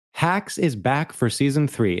Hacks is back for season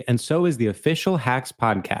 3, and so is the official Hacks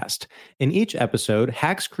podcast. In each episode,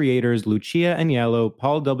 Hacks creators Lucia Agnello,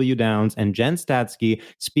 Paul W. Downs, and Jen Statsky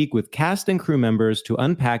speak with cast and crew members to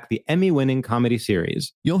unpack the Emmy-winning comedy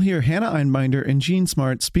series. You'll hear Hannah Einbinder and Jean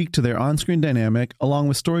Smart speak to their on-screen dynamic, along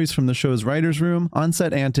with stories from the show's writer's room,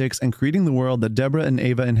 on-set antics, and creating the world that Deborah and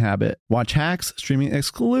Ava inhabit. Watch Hacks, streaming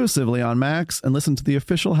exclusively on Max, and listen to the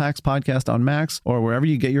official Hacks podcast on Max or wherever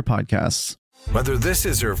you get your podcasts. Whether this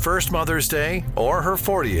is her first Mother's Day or her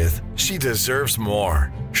 40th, she deserves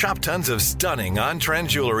more. Shop tons of stunning on-trend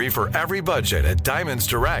jewelry for every budget at Diamonds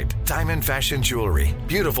Direct. Diamond fashion jewelry,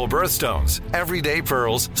 beautiful birthstones, everyday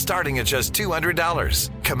pearls starting at just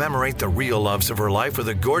 $200. Commemorate the real loves of her life with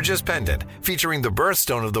a gorgeous pendant featuring the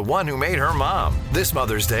birthstone of the one who made her mom. This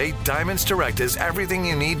Mother's Day, Diamonds Direct is everything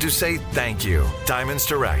you need to say thank you. Diamonds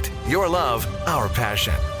Direct, your love, our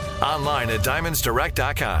passion. Online at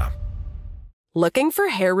diamondsdirect.com. Looking for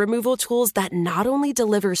hair removal tools that not only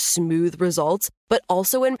deliver smooth results, but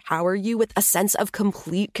also empower you with a sense of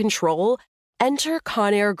complete control? Enter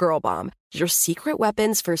Conair Girl Bomb, your secret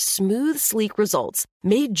weapons for smooth, sleek results,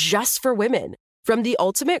 made just for women. From the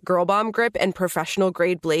ultimate Girl Bomb grip and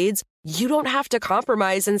professional-grade blades, you don't have to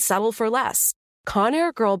compromise and settle for less.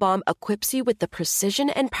 Conair Girl Bomb equips you with the precision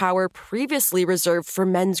and power previously reserved for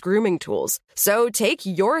men's grooming tools. So take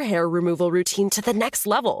your hair removal routine to the next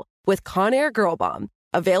level with Conair Girl Bomb.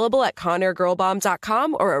 Available at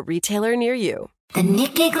ConairGirlBomb.com or a retailer near you. The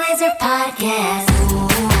Nikki Glazer Podcast.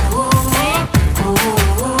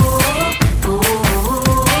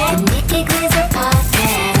 The Nikki Glazer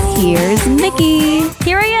Podcast. Here's Nikki.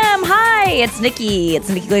 Here I am. Hi, it's Nikki. It's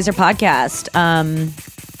the Nikki Glazer Podcast.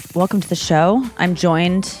 Welcome to the show. I'm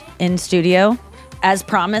joined in studio. As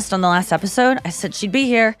promised on the last episode, I said she'd be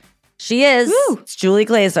here. She is. Woo. It's Julie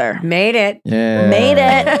Glazer. Made it. Yeah. Made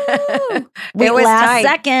it. It was last tight.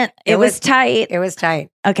 second. It was tight. It was tight.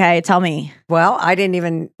 Okay, tell me. Well, I didn't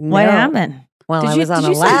even know. What happened? Well, Did I you- was on did a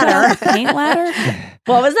you say ladder. a paint ladder?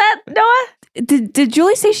 What was that, Noah? Did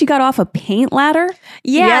Julie say she got off a paint ladder?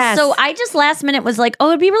 Yeah, Yes. so I just last minute was like, oh,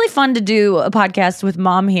 it'd be really fun to do a podcast with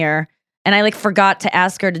Mom here. And I forgot to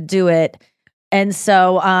ask her to do it. And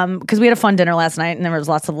so, because we had a fun dinner last night and there was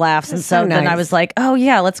lots of laughs. And so then I nice. was like, oh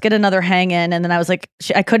yeah, let's get another hang in. And then I was like,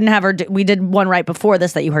 I couldn't have her, we did one right before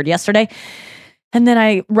this that you heard yesterday. And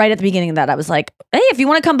then right at the beginning of that, I was like, hey, if you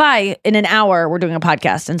want to come by in an hour, we're doing a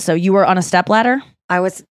podcast. And so you were on a step ladder.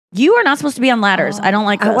 You are not supposed to be on ladders. I don't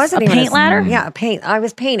like this. I wasn't a even paint ladder? Yeah, a paint. I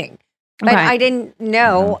was painting. But Okay. I didn't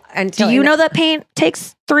know until. Do you know that paint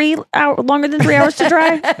takes longer than 3 hours to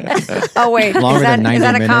dry? Oh, wait. Longer is that, than 90 is that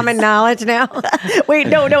a minutes. common knowledge now? Wait,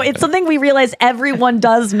 no. It's something we realize everyone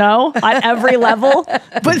does know on every level,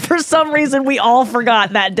 but for some reason we all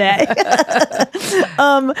forgot that day.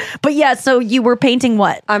 But yeah, so you were painting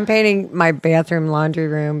what? I'm painting my bathroom, laundry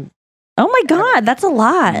room. Oh my God, that's a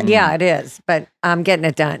lot. Yeah, it is. But I'm getting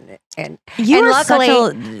it done. And You are luckily,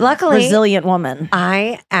 such a luckily, resilient woman.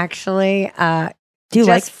 I actually Do you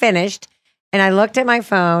just finished. And I looked at my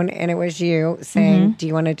phone and it was you saying, do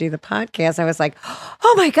you want to do the podcast? I was like,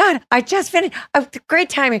 oh my God, I just finished. Great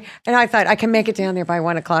timing. And I thought I can make it down there by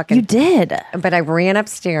 1 o'clock. You did. But I ran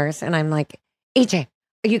upstairs and I'm like, EJ,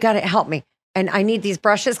 you got to help me. And I need these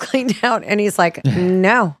brushes cleaned out. And he's like,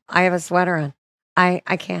 no, I have a sweater on. I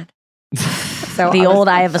can't. So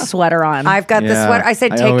I have a sweater on. I've got the sweater. I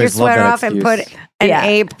said, I take your always love sweater that off and excuse. put an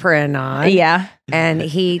apron on. Yeah. And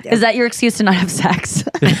he Is that your excuse to not have sex?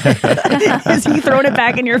 Is he throwing it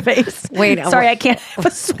back in your face? Wait, sorry, I can't have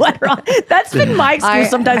a sweater on. That's been my excuse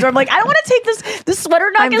sometimes where I'm like, I don't want to take this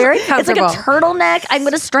sweater neck. I'm very It's like a comfortable. turtleneck. I'm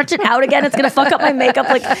going to stretch it out again. It's going to fuck up my makeup.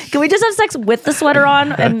 Like, can we just have sex with the sweater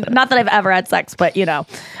on? And not that I've ever had sex, but you know.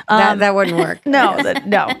 that wouldn't work. No. But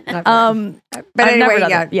I've never anyway,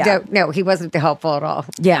 done that. no, he wasn't helpful at all.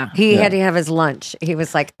 Yeah. He had to have his lunch. He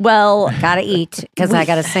was like, well, gotta eat because I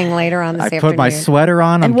gotta sing later on this I afternoon. put my sweater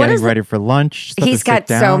on. I'm what getting is ready for lunch. Just have He's to got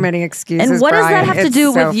sit so down. many excuses. And what does that Brian. have to It's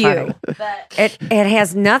do so with you? funny. It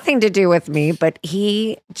has nothing to do with me, but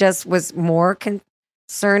he just was more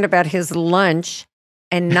concerned about his lunch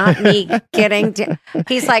and not me getting to.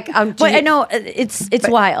 He's like, But I know it's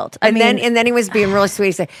wild. and then he was being really sweet.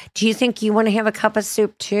 He said, "Do you think you want to have a cup of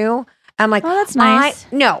soup too?" I'm like, Oh, that's nice.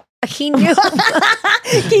 No, He knew.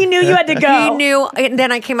 He knew you had to go. He knew. And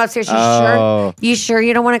then I came upstairs. You sure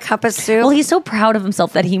you don't want a cup of soup? Well, he's so proud of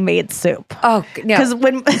himself that he made soup. Oh, no.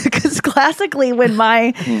 Because classically, when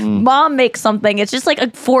my mom makes something, it's just like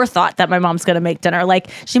a forethought that my mom's going to make dinner. Like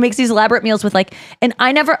she makes these elaborate meals with and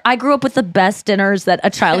I grew up with the best dinners that a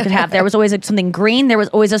child could have. There was always something green. There was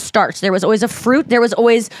always a starch. There was always a fruit. There was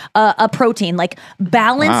always a protein, like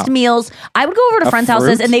balanced meals. I would go over to friends'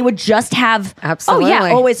 houses and they would just have, Absolutely. Oh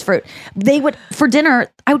yeah, always fruit. They would, for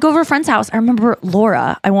dinner, I would go over to a friend's house. I remember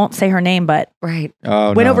Laura, I won't say her name, but right.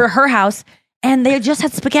 Went over to her house and they just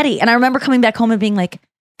had spaghetti. And I remember coming back home and being like,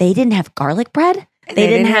 they didn't have garlic bread. They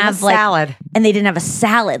didn't have a salad. And they didn't have a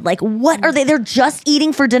salad. Like, what are they? They're just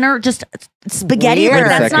eating for dinner, just spaghetti. Weird. Like, Wait a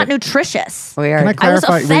that's second. not nutritious. Weird. Can I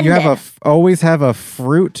clarify? offended. You always have a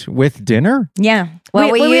fruit with dinner? Yeah.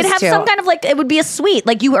 Well, we would used have to. some kind of it would be a sweet.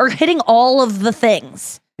 Like you are hitting all of the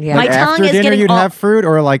things. Yeah. My Like tongue after is dinner, getting you'd all- have fruit,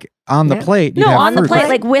 or like on the plate? You'd No, have on the fruit. plate,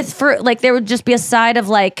 like with fruit, like there would just be a side of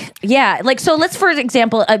so let's, for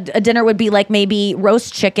example, a dinner would be like maybe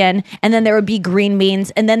roast chicken, and then there would be green beans,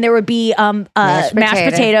 and then there would be mashed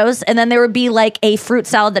potatoes, and then there would be like a fruit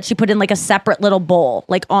salad that she put in like a separate little bowl,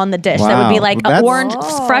 like on the dish. That would be Wow. like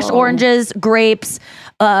That's- fresh oranges, grapes,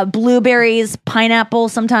 blueberries, pineapple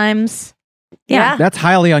sometimes. Yeah. That's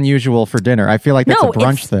highly unusual for dinner. I feel like that's No, a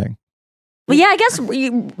brunch it's- thing. Well, yeah, I guess,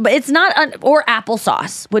 but it's not, or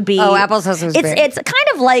applesauce would be. Oh, applesauce was big. It's kind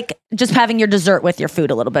of like just having your dessert with your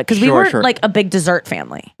food a little bit because we Sure, weren't sure. like a big dessert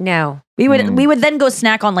family. No. We would then go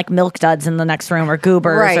snack on like Milk Duds in the next room or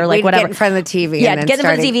Goobers Right. or like We'd whatever. get in front of the TV. Yeah, and then get in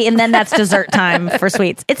front of the TV, and then that's dessert time for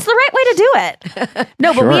sweets. It's the right way to do it.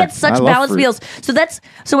 No, but we Sure. had such I love balanced fruit. meals.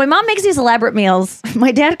 So my mom makes these elaborate meals.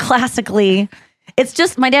 My dad classically, it's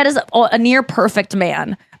just my dad is a near perfect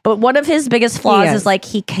man, but one of his biggest flaws He is like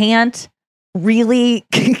he can't really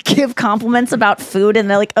give compliments about food in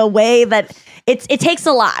like a way that it takes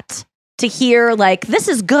a lot to hear like this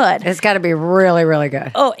is good. It's got to be really, really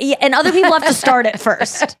good. Oh yeah, and other people have to start it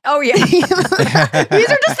first. Oh, yeah. These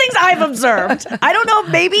are just things I've observed. I don't know.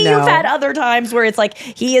 Maybe No. you've had other times where it's like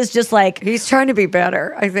he is just like He's trying to be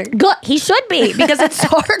better, I think. good. He should be because it's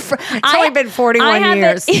hard for. It's only been 41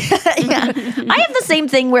 years. Yeah, I have the same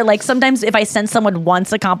thing where like sometimes if I send someone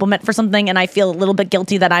once a compliment for something and I feel a little bit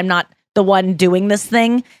guilty that I'm not the one doing this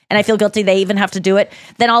thing and I feel guilty they even have to do it,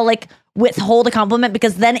 then I'll like withhold a compliment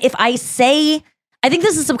because then if I say, I think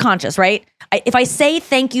this is subconscious, right? If I say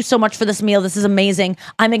thank you so much for this meal, this is amazing,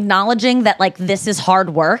 I'm acknowledging that like this is hard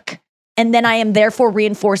work. And then I am therefore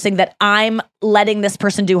reinforcing that I'm letting this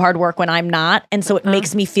person do hard work when I'm not. And so it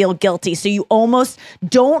makes me feel guilty. So you almost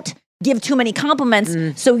don't give too many compliments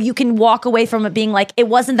so you can walk away from it being like, it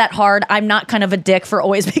wasn't that hard. I'm not kind of a dick for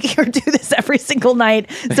always making her do this every single night.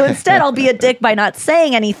 So instead I'll be a dick by not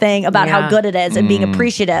saying anything about how good it is and being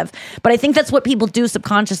appreciative. But I think that's what people do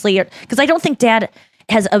subconsciously because I don't think dad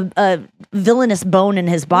has a villainous bone in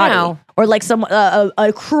his body No. or like some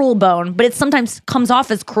a cruel bone, but it sometimes comes off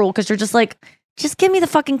as cruel because you're just like, just give me the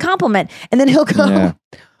fucking compliment. And then he'll go, Yeah.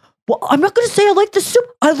 well, I'm not going to say I like the soup.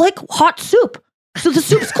 I like hot soup. So the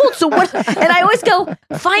soup's cold. So what? And I always go,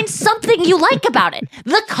 find something you like about it.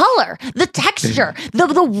 The color, the texture,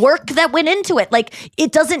 the work that went into it. Like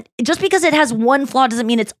it doesn't, just because it has one flaw doesn't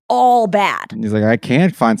mean it's all bad. He's like, I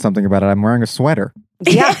can't find something about it. I'm wearing a sweater.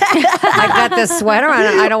 Yeah. I've got this sweater on.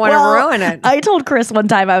 I don't want to ruin it. I told Chris one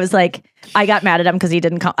time, I was like, I got mad at him because he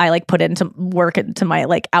didn't, I like put into work into my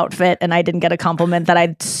like outfit and I didn't get a compliment that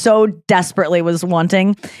I so desperately was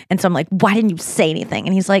wanting. And so I'm like, why didn't you say anything?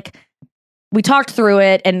 And he's like, we talked through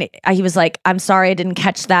it and he was like, I'm sorry I didn't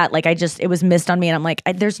catch that. Like it was missed on me. And I'm like,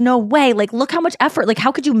 there's no way. Like, look how much effort. Like,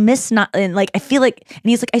 how could you miss not? And like, I feel like, and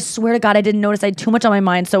he's like, I swear to God, I didn't notice. I had too much on my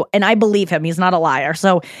mind. So, and I believe him. He's not a liar.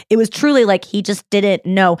 So it was truly like, he just didn't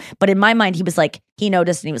know. But in my mind, he was like, he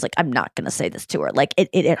noticed and he was like, I'm not going to say this to her. Like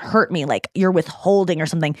it hurt me. Like you're withholding or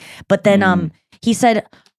something. But then he said,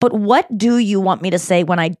 but what do you want me to say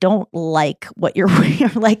when I don't like what you're wearing?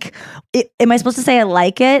 Like, am I supposed to say I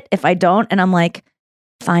like it if I don't? And I'm like,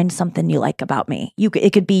 find something you like about me.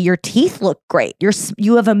 It could be your teeth look great.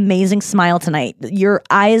 You have amazing smile tonight. Your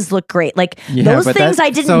eyes look great. Like those but things I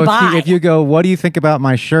didn't so buy. If you go, what do you think about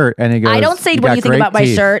my shirt? And he goes, I don't say "You what got do you think great about my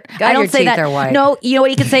teeth." shirt. God, I don't your say teeth that. are white. No, you know what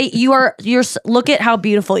you can say? You're look at how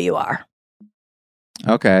beautiful you are.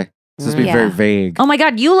 Okay. This is being Yeah. very vague. Oh my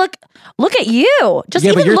God, you look at you. Just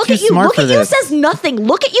Yeah, but even you're look too at you. smart Look for at you this. says nothing.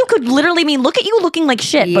 Look at you could literally mean look at you looking like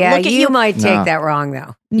shit. Yeah, but look at you you. might take No. that wrong,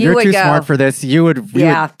 though. You're would too go. smart for this. You would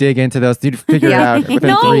dig into those. You'd figure it Yeah. out within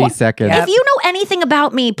No. 3 seconds. If you know anything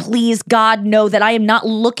about me, please, God, know that I am not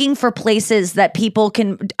looking for places that people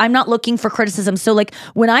can. I'm not looking for criticism. So, like,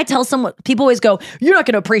 when I tell someone, people always go, "You're not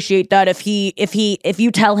going to appreciate that if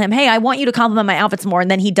you tell him, hey, I want you to compliment my outfits more," and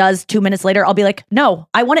then he does 2 minutes later. I'll be like, "No,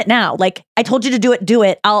 I want it now. Like, I told you to do it. Do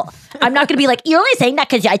it." I'm not going to be like, "You're only saying that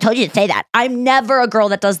because I told you to say that." I'm never a girl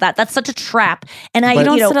that does that. That's such a trap. And You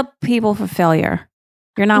don't set up people for failure.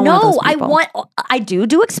 You're not one of No, those people. I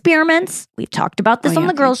do experiments. We've talked about this on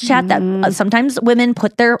the girls' chat that sometimes women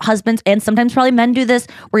put their husbands, and sometimes probably men do this,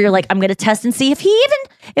 where you're like, I'm going to test and see if I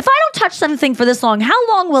don't touch something for this long, how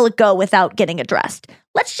long will it go without getting addressed?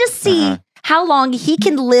 Let's just see how long he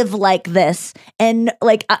can live like this, and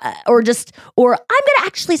like, or I'm going to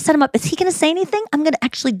actually set him up. Is he going to say anything? I'm going to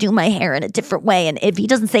actually do my hair in a different way, and if he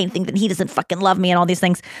doesn't say anything, then he doesn't fucking love me and all these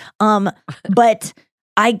things. But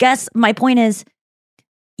I guess my point is,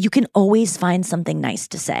 you can always find something nice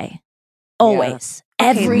to say. Always.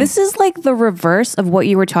 Okay, this is like the reverse of what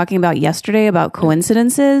you were talking about yesterday about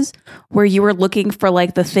coincidences, where you were looking for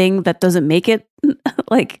like the thing that doesn't make it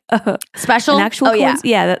like special. An actual coincidence.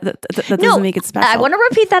 Yeah, that doesn't make it special. I want to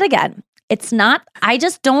repeat that again. It's not, I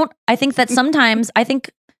just don't, I think that sometimes, I think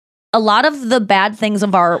a lot of the bad things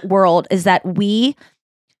of our world is that we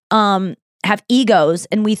have egos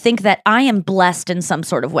and we think that I am blessed in some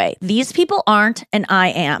sort of way. These people aren't, and I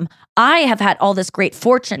am. I have had all this great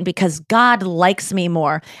fortune because God likes me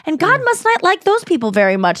more, and God must not like those people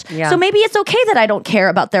very much. Yeah. So maybe it's okay that I don't care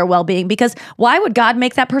about their well-being, because why would God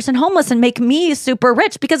make that person homeless and make me super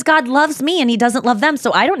rich? Because God loves me and he doesn't love them,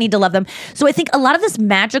 so I don't need to love them. So I think a lot of this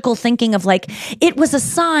magical thinking of like, it was a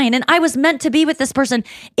sign and I was meant to be with this person.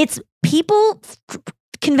 It's people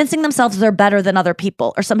convincing themselves they're better than other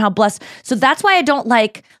people or somehow blessed. So that's why I don't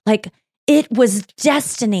like it was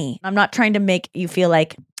destiny. I'm not trying to make you feel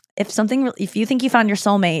like if you think you found your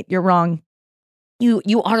soulmate, you're wrong.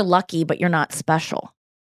 You are lucky, but you're not special.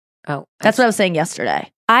 Oh, that's what I was saying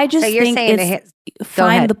yesterday. I just think it's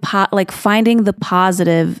finding the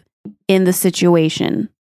positive in the situation.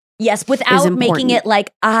 Yes, without making it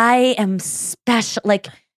like I am special. Like,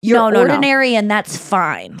 you're ordinary and that's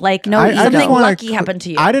fine. Like, something lucky happened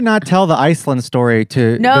to you. I did not tell the Iceland story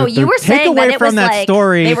to. No, you were saying that it was that like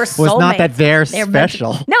story they were was not that they're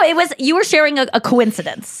special. No, it was, you were sharing a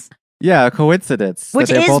coincidence. Yeah, a coincidence. Which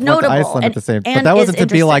that they is both notable. Went to Iceland at the same time. But and that wasn't to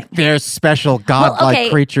be like, interesting. they're special godlike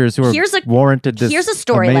creatures who are warranted this. Here's a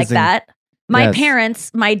story like amazing- that. My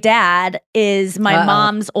parents, my dad is my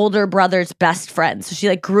mom's older brother's best friend. So she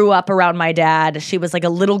like grew up around my dad. She was like a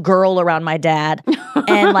little girl around my dad.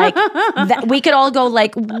 And like we could all go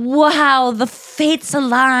like, wow, the fates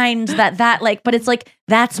aligned that like, but it's like,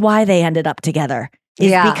 that's why they ended up together.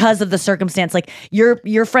 Is because of the circumstance. Like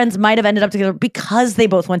your friends might have ended up together because they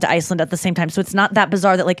both went to Iceland at the same time. So it's not that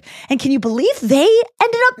bizarre that like, and can you believe they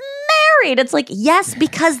ended up married? It's like, yes,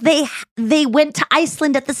 because they went to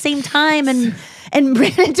Iceland at the same time and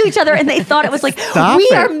ran into each other and they thought it was like,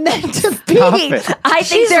 are meant to be. I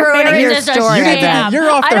think they're ruining your just a story. sham. You're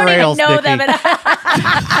off the rails, I don't even know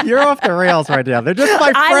Dickie. You're off the rails right now. They're just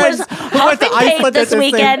my friends who went to Iceland this at the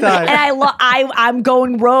weekend, same time. and I'm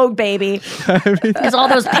going rogue, baby. It's all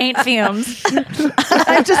those paint fumes.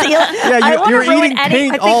 I'm just you're eating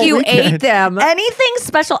paint all you weekend. ate them. Anything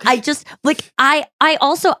special. I just like I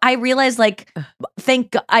realize like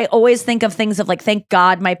I always think of things of like, thank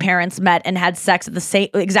God my parents met and had sex at the same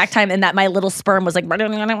exact time, and that my little sperm was like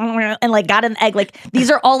and like got an egg. Like these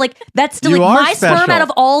are all like, that's still You like are my special. sperm out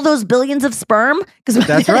of all those billions of sperm. Because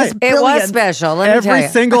That's right. It was special. Let me tell Every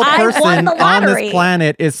you. single I won person the on lottery. this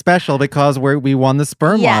planet is special because we won the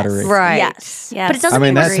sperm lottery. Right. Yes. Yes. But it doesn't I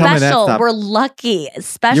mean, mean we're tell me that's special. not- We're lucky.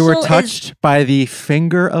 Special. You were is- touched by the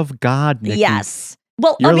finger of God, Nikki. Yes.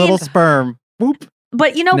 Well, Your I mean, little sperm. Whoop.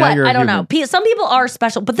 but you know Now what? you're a I don't know. Some people are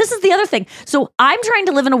special, but this is the other thing. So I'm trying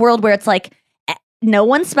to live in a world where it's like, no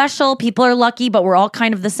one's special. People are lucky, but we're all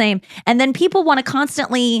kind of the same. And then people want to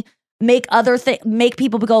constantly make make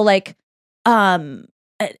people go like, and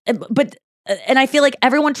I feel like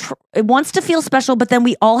everyone wants to feel special, but then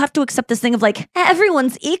we all have to accept this thing of like,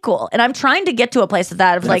 everyone's equal. And I'm trying to get to a place of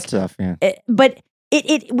that of That's like, tough, yeah. but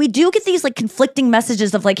we do get these like conflicting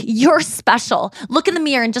messages of like, you're special. Look in the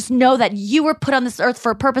mirror and just know that you were put on this earth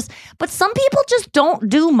for a purpose. But some people just don't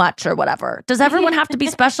do much or whatever. Does everyone have to be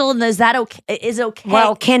special? And is that okay? Is okay?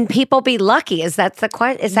 Well, can people be lucky? Is that the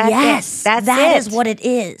question? Is that yes, it? That's that it. is what it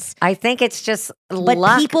is. I think it's just But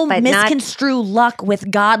luck, people but not- misconstrue luck with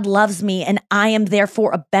God loves me and I am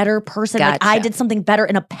therefore a better person. Like I Gotcha. did something better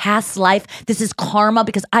in a past life. This is karma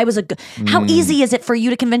because I was how easy is it for you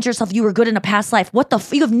to convince yourself you were good in a past life?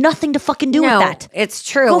 what you have nothing to fucking do with that. It's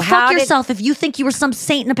true. Go fuck yourself if you think you were some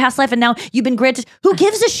saint in a past life and now you've been granted. Who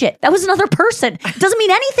gives a shit? That was another person. It doesn't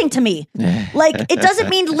mean anything to me. Like, it doesn't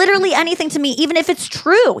mean literally anything to me, even if it's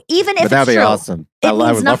true. Even if that'd it's be true. awesome. It I means would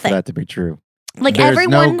love nothing. for that to be true. Like, There's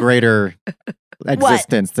everyone. no greater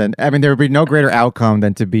existence than, I mean, there would be no greater outcome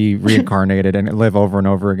than to be reincarnated and live over and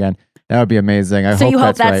over again. That would be amazing. I So hope you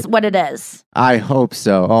hope that's right. what it is. I hope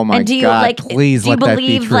so. Oh my And do you God, please do you let that be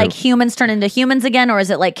believe true. like humans turn into humans again, or is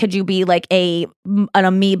it like could you be like an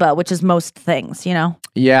amoeba, which is most things, you know?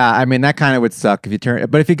 Yeah, I mean, that kind of would suck if you turn,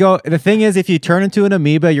 but if you go, the thing is, if you turn into an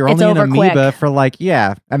amoeba, you're It's only an over amoeba quick. for like,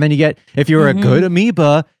 and then you get, if you were a good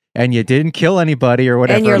amoeba and you didn't kill anybody or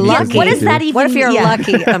whatever. And you're amoebas lucky. What do. is that even? What if you're a yeah.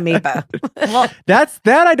 lucky amoeba?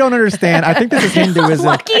 That I don't understand. I think this is Hinduism.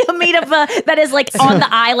 Lucky amoeba that is like on the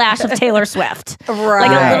eyelash of Taylor Swift. Right.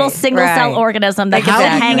 Like a little single cell right. organism that gets to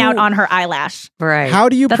Exactly. hang out on her eyelash. Right. How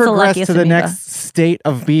do you That's the progress luckiest to the amoeba. next state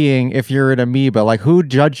of being if you're an amoeba? Like, who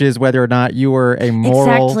judges whether or not you were a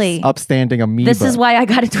moral, Exactly. upstanding amoeba? This is why I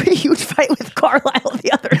got into a huge fight with Carlisle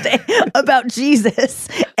the other day about Jesus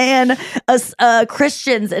and us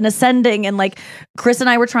Christians and ascending. And like Chris and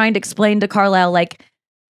I were trying to explain to Carlisle, like,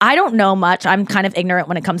 I don't know much. I'm kind of ignorant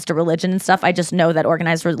when it comes to religion and stuff. I just know that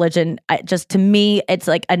organized religion, to me, it's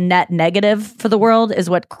like a net negative for the world is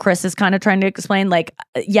what Chris is kind of trying to explain. Like,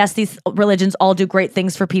 yes, these religions all do great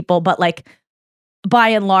things for people, but like by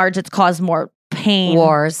and large, it's caused more pain.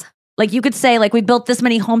 Wars. Like you could say, like, we built this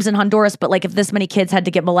many homes in Honduras, but like if this many kids had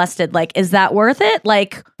to get molested, like, is that worth it?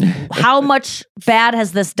 Like, how much bad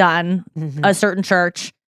has this done a certain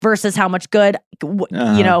church versus how much good?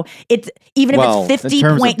 You know, it's even Well, if in it's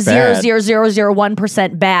terms of bad.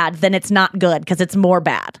 50.00001% bad, then it's not good because it's more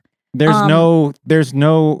bad. There's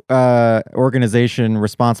no organization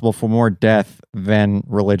responsible for more death than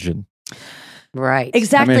religion. Right.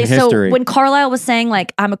 Exactly. I mean, So history. when Carlisle was saying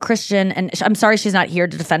like, I'm a Christian and I'm sorry she's not here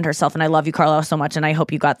to defend herself. And I love you, Carlisle, so much. And I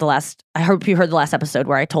hope you heard the last episode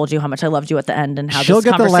where I told you how much I loved you at the end and how She'll this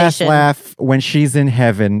get the last conversation. laugh when she's in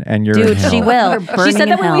heaven and you're in Dude, hell. she will. Burning She said in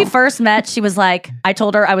that when we hell. first met, she was like, I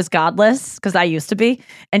told her I was godless because I used to be.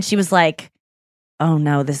 And she was like, oh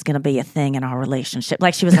no, this is going to be a thing in our relationship.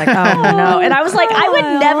 Like she was like, oh no. And I was like,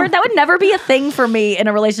 that would never be a thing for me in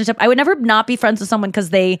a relationship. I would never not be friends with someone because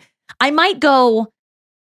I might go,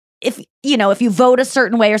 if you vote a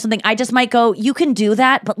certain way or something, I just might go, you can do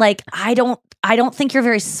that. But like, I don't think you're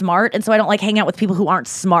very smart. And so I don't like hang out with people who aren't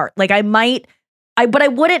smart. Like but I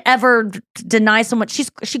wouldn't ever deny someone. She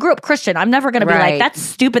grew up Christian. I'm never going to be like, Right. that's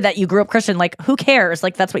stupid that you grew up Christian. Like, who cares?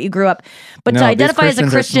 Like, that's what you grew up. But to No, these identify as a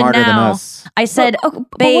Christians are Christian smarter than now, us. I said, but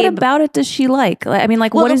what babe. about it does she like? I mean,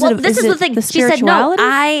 like, Well, what is it? This is the it thing. The She said, no, spirituality?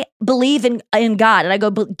 I believe in God. And I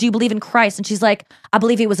go, do you believe in Christ? And she's like, I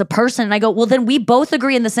believe he was a person. And I go, well, then we both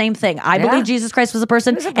agree in the same thing. I Yeah. believe Jesus Christ was a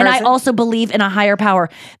person. He was a And I person. also believe in a higher power.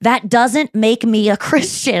 That doesn't make me a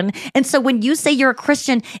Christian. And so when you say you're a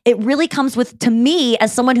Christian, it really comes with, to me,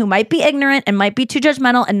 as someone who might be ignorant and might be too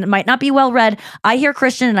judgmental and might not be well read, I hear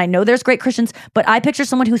Christian and I know there's great Christians, but I picture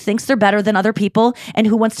someone who thinks they're better than other people and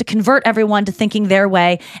who wants to convert everyone to thinking their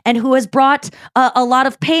way and who has brought a lot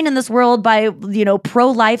of pain in this world by,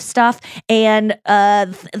 pro-life stuff. And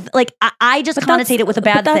I just connotate it with a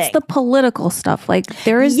bad but that's thing. the political stuff. Like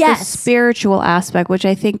there is the Yes. spiritual aspect, which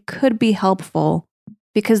I think could be helpful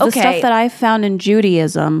because the Okay. stuff that I found in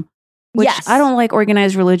Judaism, which Yes. I don't like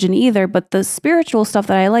organized religion either, but the spiritual stuff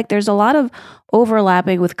that I like, there's a lot of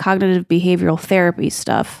overlapping with cognitive behavioral therapy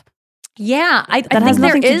stuff Yeah, I that think has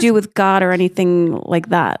nothing there to is, do with God or anything like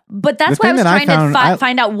that. but that's The why I thing was that I trying to found-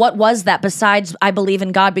 find out what was that besides I believe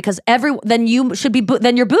in God, because then you should be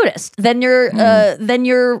then you're Buddhist, then you're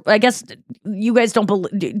I guess you guys don't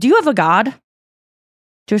believe. Do you have a God?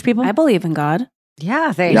 Jewish people? I believe in God.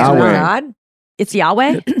 Yeah, they Yahweh. God. It's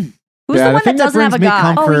Yahweh. Who's Yeah, the the one thing that that doesn't have a brings me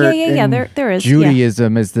God? comfort- Oh yeah. in There is. Yeah.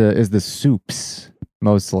 Judaism is the soups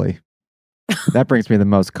mostly. That brings me the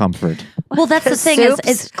most comfort. Well, that's the thing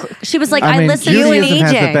is she was like, I mean, listened Judaism to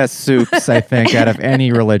has EJ. the best soups, I think, out of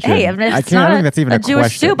any religion. Hey, if I it's can't not think that's even a Jewish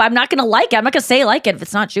question. soup, I'm not going to like it. I'm not going to say like it if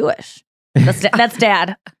it's not Jewish. That's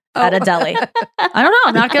dad at a deli. I don't know.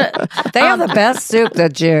 I'm not going to. They have the best soup, the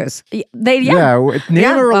Jews. Name Yeah,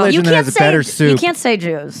 name a religion that has a better soup. You can't say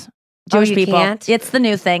Jews. Jewish you people. can't? It's the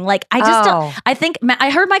new thing. Like I just don't. I think I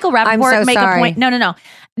heard Michael I'm Rappaport so make sorry. a point.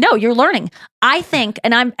 No, you're learning. I think,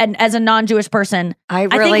 and as a non-Jewish person, I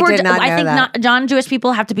really think did not know I think that. non-Jewish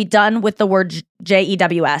people have to be done with the word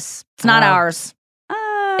JEWS. It's not Oh. ours.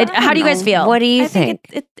 I How do you don't guys know. feel? What do you I think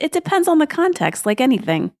it depends on the context, like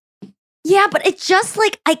anything. Yeah, but it just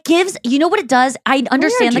like it gives, you know what it does? I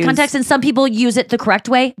understand the Jews. context and some people use it the correct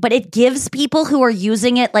way, but it gives people who are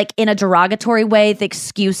using it like in a derogatory way the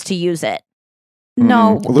excuse to use it.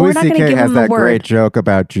 No, we're Louis not going to C.K. give has him the that great word. joke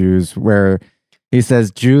about Jews where he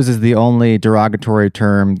says Jews is the only derogatory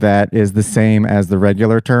term that is the same as the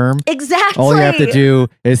regular term. Exactly. All you have to do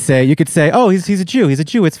is say, you could say, oh, he's a Jew. He's a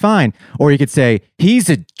Jew. It's fine. Or you could say, he's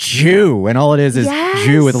a Jew. And all it is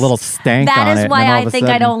Jew with a little stank on it. That is why and then all I of a think I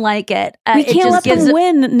sudden- don't like it. We It can't just let gives them it-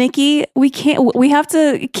 win, Nikki. We can't. We have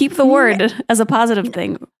to keep the word as a positive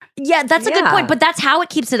thing. Yeah, that's a good point. But that's how it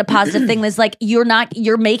keeps it a positive thing. Is like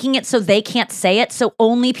you're making it so they can't say it. So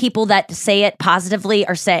only people that say it positively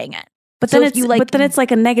are saying it. But So then if it's you, like- but then it's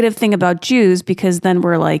like a negative thing about Jews because then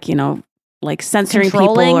we're like, like censoring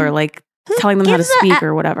Controlling? people or like Who telling them how to gives a- speak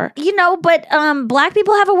or whatever. You know, but black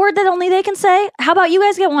people have a word that only they can say. How about you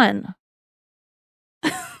guys get one?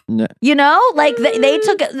 No. You know, like they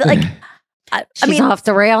took like. I She's mean, off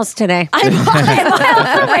the rails today. I'm off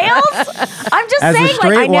the rails. I'm just As saying, a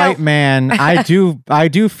straight like, I white know. man, I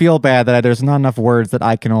do feel bad that there's not enough words that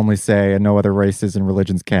I can only say and no other races and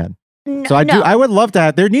religions can. So I would love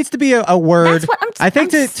that. There needs to be a word. That's what I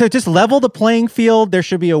think to just level the playing field, there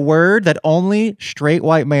should be a word that only straight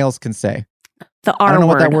white males can say. The R I don't know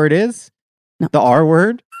word. what that word is. No. The R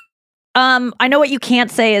word. I know what you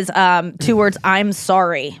can't say is 2 words. I'm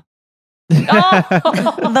sorry.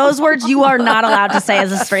 Oh, those words you are not allowed to say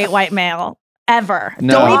as a straight white male ever.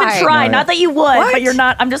 No. Don't even Why? try. No. Not that you would, What? but you're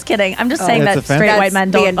not. I'm just kidding. I'm just saying That's that straight offensive. white men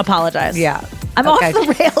That's don't the- apologize. Yeah. I'm Okay. off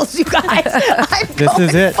the rails, you guys. I'm This going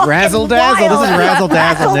is it. fucking Razzle dazzle. wild. This is razzle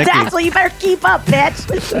dazzle, Nikki. Razzle dazzle. You better keep up, bitch.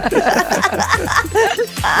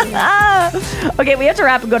 Okay, we have to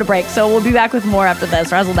wrap and go to break, so we'll be back with more after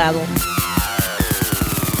this. Razzle dazzle.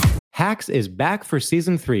 Hacks is back for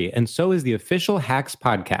season 3, and so is the official Hacks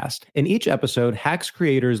podcast. In each episode, Hacks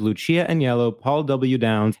creators Lucia Agnello, Paul W.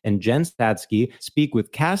 Downs, and Jen Statsky speak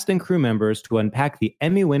with cast and crew members to unpack the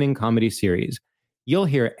Emmy-winning comedy series. You'll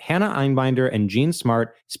hear Hannah Einbinder and Jean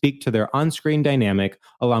Smart speak to their on-screen dynamic,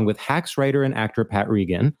 along with Hacks writer and actor Pat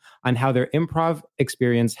Regan, on how their improv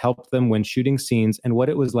experience helped them when shooting scenes and what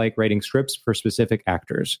it was like writing scripts for specific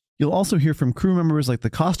actors. You'll also hear from crew members like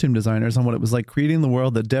the costume designers on what it was like creating the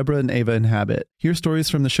world that Deborah and Ava inhabit. Hear stories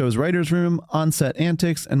from the show's writer's room, on-set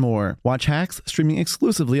antics, and more. Watch Hacks streaming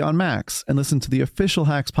exclusively on Max, and listen to the official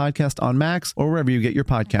Hacks podcast on Max or wherever you get your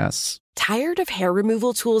podcasts. Tired of hair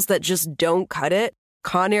removal tools that just don't cut it?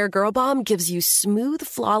 Conair Girl Bomb gives you smooth,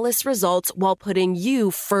 flawless results while putting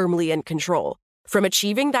you firmly in control. From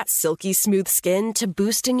achieving that silky smooth skin to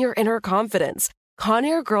boosting your inner confidence,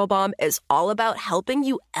 Conair Girl Bomb is all about helping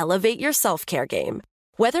you elevate your self-care game.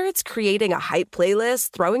 Whether it's creating a hype playlist,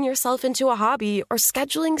 throwing yourself into a hobby, or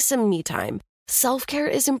scheduling some me time, self-care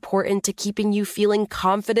is important to keeping you feeling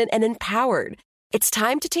confident and empowered. It's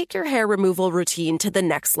time to take your hair removal routine to the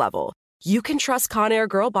next level. You can trust Conair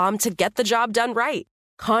Girl Bomb to get the job done right.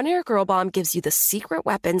 Conair Girl Bomb gives you the secret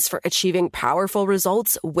weapons for achieving powerful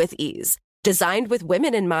results with ease. Designed with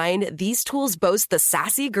women in mind, these tools boast the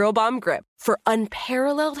sassy Girl Bomb grip for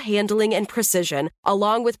unparalleled handling and precision,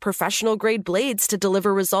 along with professional-grade blades to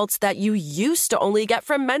deliver results that you used to only get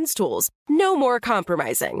from men's tools. No more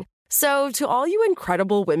compromising. So, to all you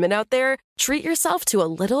incredible women out there, treat yourself to a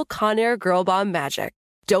little Conair Girl Bomb magic.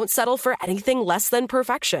 Don't settle for anything less than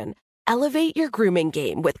perfection. Elevate your grooming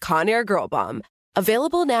game with Conair Girl Bomb.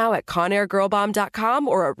 Available now at ConairGirlBomb.com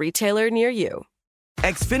or a retailer near you.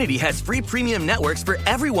 Xfinity has free premium networks for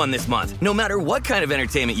everyone this month, no matter what kind of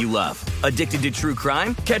entertainment you love. Addicted to true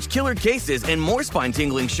crime? Catch killer cases and more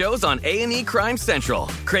spine-tingling shows on A&E Crime Central.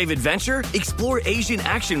 Crave adventure? Explore Asian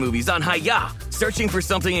action movies on Hayya. Searching for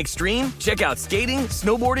something extreme? Check out skating,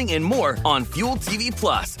 snowboarding, and more on Fuel TV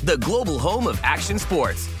Plus, the global home of action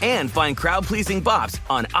sports. And find crowd-pleasing bops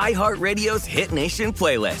on iHeartRadio's Hit Nation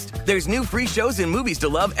playlist. There's new free shows and movies to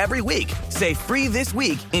love every week. Say free this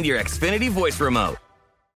week in your Xfinity voice remote.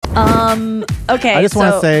 Okay. I just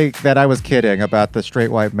want to say that I was kidding about the straight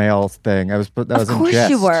white males thing. That was in jest. Of course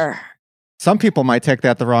you were. Some people might take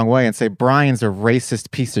that the wrong way and say Brian's a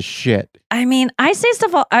racist piece of shit. I mean, I say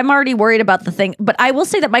stuff. I'm already worried about the thing, but I will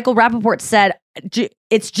say that Michael Rappaport said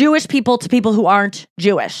it's Jewish people to people who aren't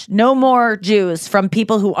Jewish. No more Jews from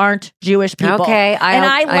people who aren't Jewish people. Okay,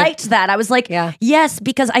 I liked that. I was like, yes,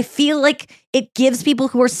 because I feel like it gives people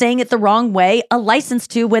who are saying it the wrong way a license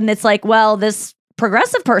to when it's like, well, this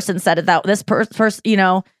progressive person said it that this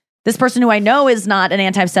person, this person who I know is not an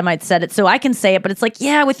anti-Semite said it, so I can say it. But it's like,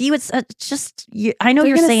 yeah, with you, it's just I know They're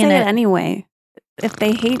you're gonna saying say it anyway. If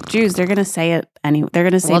they hate Jews, they're going to say it anyway. They're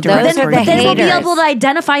going to say Well, derogatory those are the But then we'll be haters. able to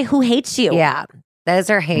identify who hates you. Yeah,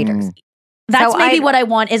 those are haters. That's So maybe what I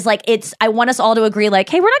want is like, I want us all to agree like,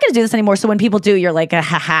 hey, we're not going to do this anymore. So when people do, you're like, ha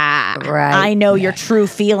ha. Right. I know your true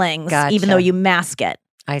feelings, even though you mask it.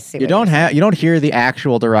 I see. You don't hear the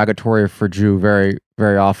actual derogatory for Jew very,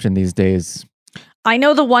 very often these days. I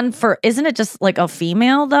know the one for, isn't it just like a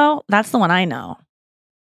female though? That's the one I know.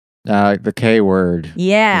 The K word.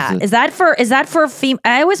 Yeah. Is that for a female?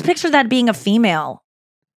 I always picture that being a female.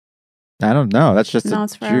 I don't know. That's just No, a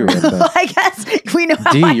it's for Jew. I guess we know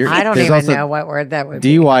how D, I you're- I don't There's even also know what word that would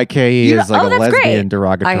be. DYKE is like a that's lesbian great.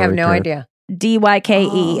 derogatory. I have no term. idea.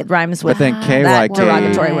 DYKE. It rhymes with But then that KYKE.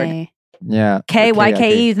 derogatory word. Yeah.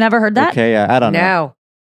 KYKE. You've never heard that? Okay, I don't know. No.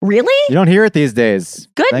 Really? You don't hear it these days.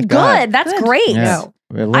 Good, Thank good. God. That's great. Yeah.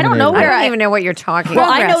 No. I don't know I where don't even know what you're talking Well,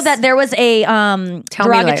 about. I know that there was a Tell me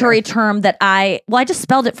derogatory later. term that I just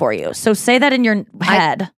spelled it for you. So say that in your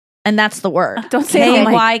head, and that's the word. Don't say it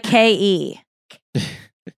like- KYKE.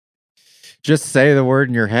 Just say the word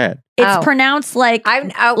in your head. It's pronounced like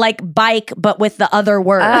bike, but with the other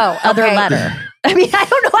word, other okay. letter. I mean, I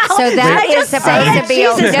don't know how. So that is supposed to be.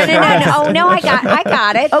 Jesus. No. Oh no, I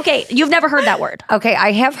got it. Okay, you've never heard that word. Okay,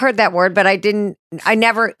 I have heard that word, but I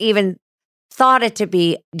never even thought it to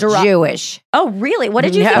be Jewish. Oh, really? What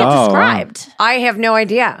did you think No. it Oh, described? I have no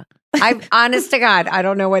idea. I'm honest to God, I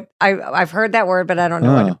don't know what I've heard that word, but I don't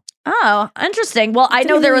know what. Oh, interesting. Well, I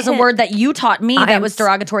know there was a word that you taught me that was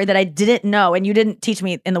derogatory that I didn't know, and you didn't teach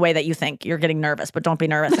me in the way that you think. You're getting nervous, but don't be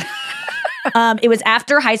nervous. It was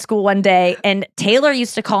after high school one day, and Taylor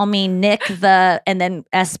used to call me Nick and then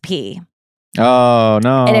SP. Oh,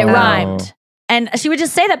 no. And it rhymed. And she would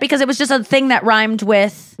just say that because it was just a thing that rhymed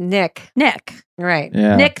with Nick. Right.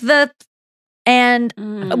 Yeah. Nick and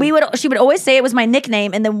she would always say it was my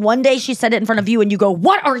nickname, and then one day she said it in front of you, and you go,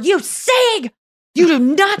 "What are you saying? You do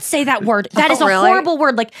not say that word. That is a horrible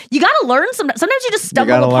word. Like, you got to learn sometimes you just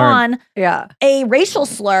stumble upon a racial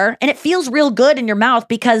slur, and it feels real good in your mouth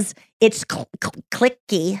because it's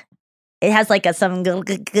clicky. It has like some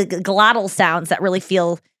glottal sounds that really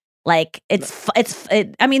feel like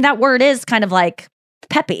I mean, that word is kind of like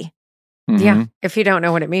peppy. Mm-hmm. Yeah, if you don't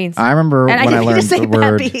know what it means. I remember And when I didn't learned say the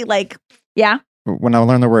word. peppy, like, yeah. When I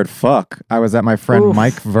learned the word fuck, I was at my friend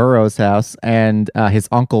Mike Verro's house, and his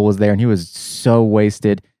uncle was there, and he was so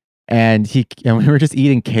wasted. And we were just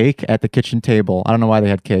eating cake at the kitchen table. I don't know why they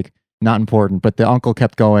had cake. Not important. But the uncle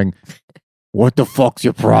kept going, "What the fuck's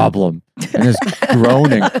your problem?" And just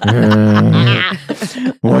groaning.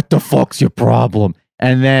 "What the fuck's your problem?"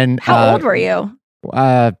 And then How old were you?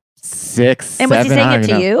 6, And was 7. he saying it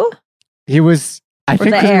to you? He was. I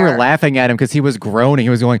think the because we were air? laughing at him because he was groaning. He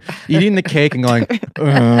was going, eating the cake and going,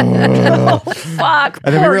 Oh, fuck.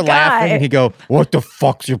 and then we poor were laughing, guy. and he'd go, "What the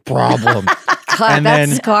fuck's your problem?" God, and that then-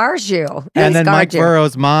 scars you. And then Scarred Mike you.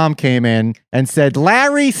 Burrow's mom came in and said,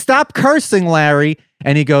 "Larry, stop cursing, Larry."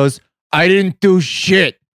 And he goes, "I didn't do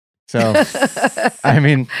shit." So, I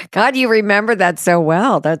mean, God, you remember that so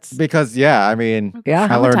well. That's because I mean, Yeah.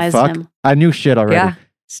 I learned Traumatized fuck. him. I knew shit already. yeah.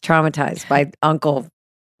 It's traumatized by Uncle.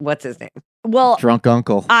 What's his name? Well, Drunk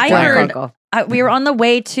uncle. I Drunk heard Uncle. we were on the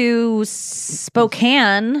way to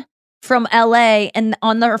Spokane from LA, and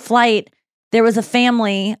on their flight, there was a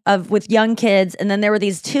family with young kids, and then there were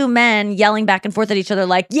these two men yelling back and forth at each other,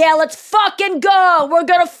 like, "Yeah, let's fucking go. We're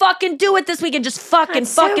gonna fucking do it this weekend. Just fucking, That's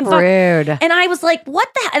so fucking, fuck." rude. And I was like, "What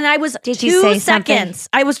the?" And I was Did you 2 say something? seconds.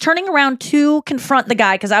 I was turning around to confront the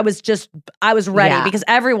guy because I was ready Yeah. because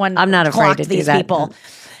everyone I'm not afraid clocked to do these that. people.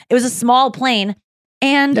 It was a small plane.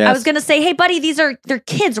 And I Yes. was going to say, "Hey, buddy, they're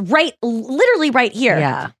kids literally right here."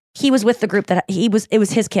 Yeah. He was with the group it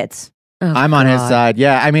was his kids. Oh, I'm on his God. side.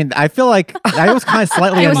 Yeah. I mean, I feel like I was kind of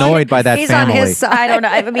slightly annoyed by that He's family. on his side. I don't know.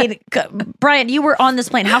 I mean, Brian, you were on this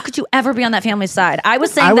plane. How could you ever be on that family's side? I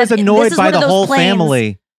was saying I was that annoyed this is by one of the those whole planes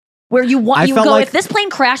family. where you I go, felt like- if this plane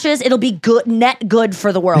crashes, it'll be net good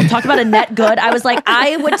for the world. Talk about a net good. I was like,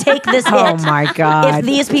 I would take this hit. Oh my God. If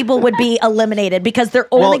these people would be eliminated because they're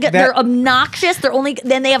they're obnoxious.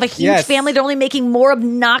 Then they have a huge Yes. family. They're only making more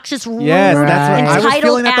obnoxious, rude, Yes, that's what I was entitled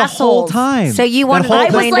feeling that the whole assholes. time. So you wanted That whole I the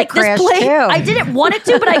was plane like, to crash this plane. too. I didn't want it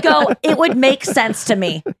to, but I go, it would make sense to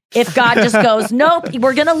me if God just goes, "Nope,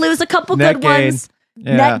 we're gonna lose a couple Net good gain. ones."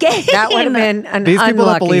 Yeah. Net gain. That would have been an These people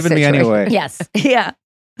don't unlucky believe in me situation. anyway. Yes. Yeah.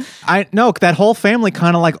 I know that whole family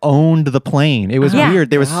kind of like owned the plane. It was Yeah. weird.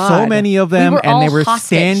 There was so God. many of them, were and they all were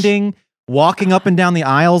hostage. standing, walking up and down the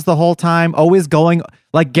aisles the whole time, always going,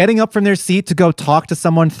 like getting up from their seat to go talk to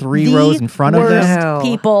someone three The rows in front of them. worst No.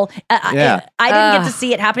 people. Yeah. I didn't get to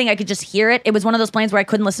see it happening. I could just hear it. It was one of those planes where I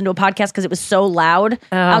couldn't listen to a podcast because it was so loud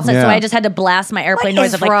outside. So Yeah. I just had to blast my airplane What noise.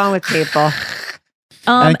 is Of like, wrong with people?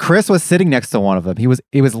 And Chris was sitting next to one of them.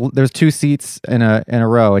 There was 2 seats in a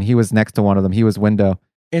row, and he was next to one of them. He was window.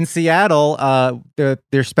 in Seattle,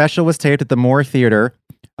 their special was taped at the Moore Theater.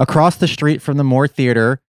 Across the street from the Moore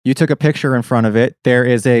Theater, you took a picture in front of it. There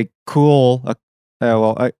is a cool,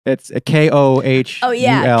 it's a KOH. Oh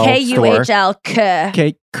yeah, KUHL.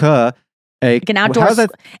 Like an outdoor but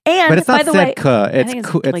it's by not the way, K. It's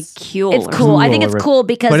cool. like cool. It's cool. I think it's cool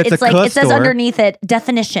because But it's like a it says store. underneath it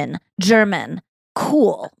definition German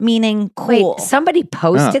cool meaning cool. Wait, somebody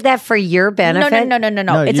posted that for your benefit? No.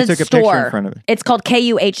 No, It's you a took a picture in store. front of it. It's called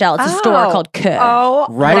KUHL. It's a store called K. Oh,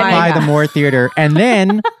 Right my by God. the Moore Theater. And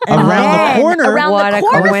then around the corner around What the a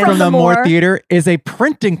corner coincidence. from the Moore Moore Theater is a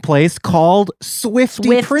printing place called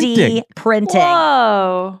Swifty Printing. Printing.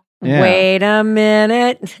 Whoa. Yeah. Wait a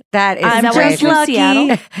minute. That is I'm crazy. just lucky.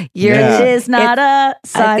 Seattle? You're Yeah. It is not a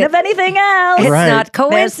sign of anything else. It's Right. not There's no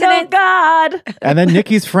coincidence. God. And then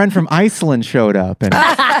Nikki's friend from Iceland showed up. And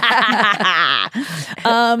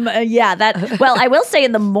Well, I will say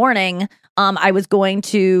in the morning, I was going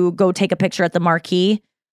to go take a picture at the marquee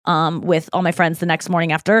with all my friends the next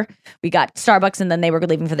morning after we got Starbucks, and then they were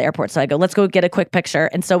leaving for the airport. So I go, let's go get a quick picture.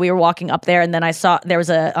 And so we were walking up there, and then I saw there was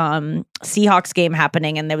a Seahawks game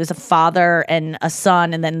happening, and there was a father and a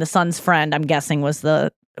son, and then the son's friend, I'm guessing, was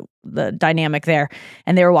the dynamic there.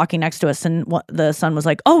 And they were walking next to us, and the son was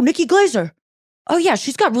like, "Oh, Nikki Glazer. Oh yeah,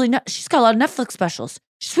 she's got a lot of Netflix specials.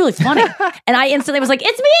 She's really funny." And I instantly was like,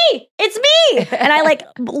 "It's me!" And I like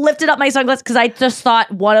lifted up my sunglasses because I just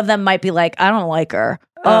thought one of them might be like, "I don't like her.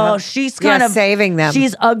 Oh, she's kind of saving them.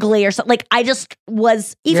 She's ugly or something." Like I just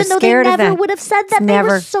was, even You're though they scared of never that. would have said that, they were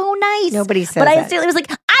Never. so nice. Nobody says But I that. instantly was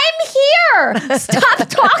like, "I'm here. Stop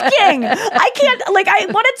talking. I can't." Like I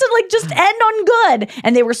wanted to like just end on good,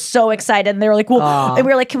 and they were so excited. And they were like, "Well," and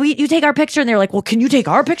we were like, "Can you take our picture?" And they were like, "Well, can you take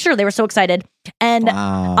our picture?" They were so excited. And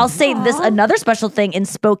Wow. I'll say this another special thing in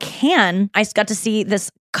Spokane. I got to see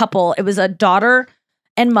this couple. It was a daughter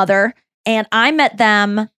and mother, and I met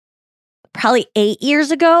them probably 8 years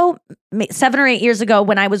ago, 7 or 8 years ago,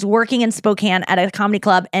 when I was working in Spokane at a comedy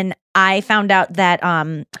club, and I found out that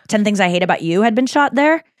 10 Things I Hate About You had been shot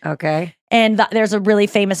there. Okay. And there's a really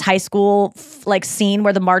famous high school like scene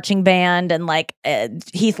where the marching band and like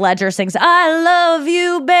Heath Ledger sings "I love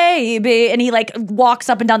you, baby," and he like walks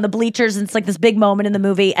up and down the bleachers, and it's like this big moment in the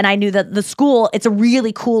movie. And I knew that the school, it's a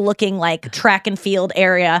really cool looking like track and field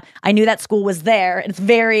area. I knew that school was there. It's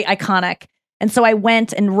very iconic. And so I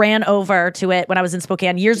went and ran over to it when I was in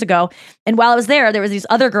Spokane years ago. And while I was there was these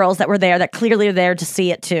other girls that were there that clearly are there to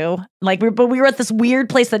see it too. Like, we were at this weird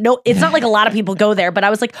place that it's not like a lot of people go there, but I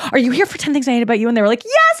was like, "Are you here for 10 Things I Hate About You?" And they were like,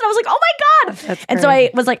 "Yes." And I was like, "Oh my God." That's and so I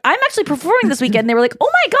was like, "I'm actually performing this weekend." And they were like, "Oh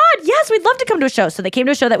my God, yes, we'd love to come to a show." So they came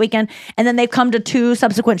to a show that weekend, and then they've come to 2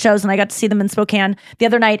 subsequent shows, and I got to see them in Spokane the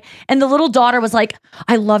other night. And the little daughter was like,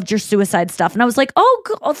 "I loved your suicide stuff." And I was like,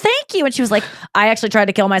 "Oh, thank you." And she was like, "I actually tried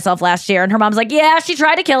to kill myself last year." And her mom's like, "Yeah, she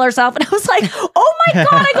tried to kill herself." And I was like, "Oh my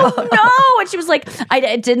God." I go, "No." And she was like,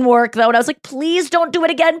 "It didn't work though." And I was like, "Please don't do it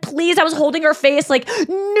again. Please." I was holding her face like,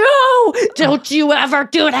 "No, don't you ever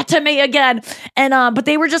do that to me again." And but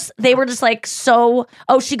they were just like, so,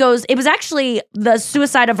 she goes, "It was actually the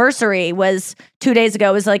suicide anniversary was 2 days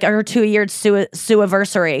ago. It was like her 2-year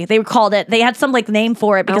sue-anniversary. They called it. They had some like name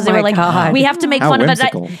for it because Oh they were my like, God. we have to make How fun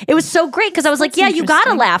whimsical. of it. It was so great because I was like, "Yeah, you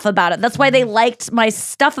gotta laugh about it." That's why they liked my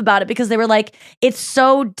stuff about it, because they were like, "It's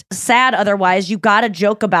so sad otherwise. You gotta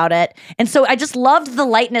joke about it." And so I just loved the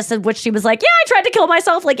lightness of which she was like, "Yeah, I tried to kill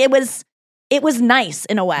myself." Like it was nice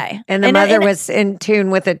in a way. And the mother was in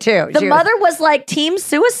tune with it too. The mother was like team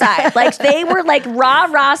suicide. Like they were like rah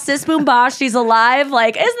rah sis boom bosh. She's alive.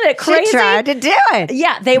 Like, isn't it crazy? She tried to do it.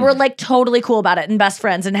 Yeah, they were like totally cool about it and best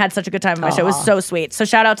friends and had such a good time at my show. It was so sweet. So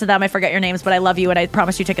shout out to them. I forget your names, but I love you and I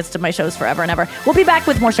promise you tickets to my shows forever and ever. We'll be back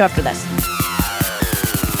with more show after this.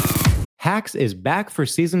 Hacks is back for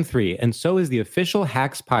season 3, and so is the official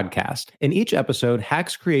Hacks podcast. In each episode,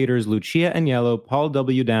 Hacks creators Lucia Agnello, Paul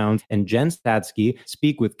W. Downs, and Jen Statsky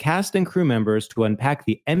speak with cast and crew members to unpack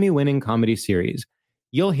the Emmy-winning comedy series.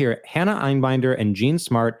 You'll hear Hannah Einbinder and Jean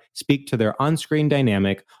Smart speak to their on-screen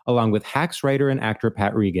dynamic, along with Hacks writer and actor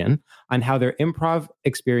Pat Regan, on how their improv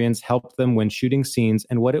experience helped them when shooting scenes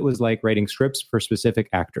and what it was like writing scripts for specific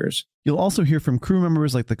actors. You'll also hear from crew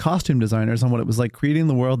members like the costume designers on what it was like creating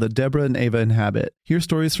the world that Deborah and Ava inhabit. Hear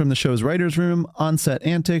stories from the show's writer's room, on-set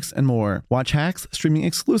antics, and more. Watch Hacks streaming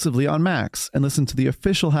exclusively on Max, and listen to the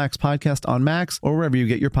official Hacks podcast on Max or wherever you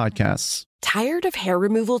get your podcasts. Tired of hair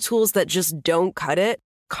removal tools that just don't cut it?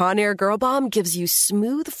 Conair Girl Bomb gives you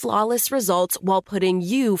smooth, flawless results while putting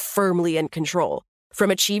you firmly in control. From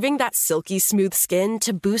achieving that silky smooth skin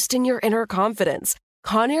to boosting your inner confidence,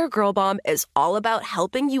 Conair Girl Bomb is all about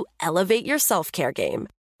helping you elevate your self-care game.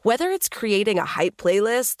 Whether it's creating a hype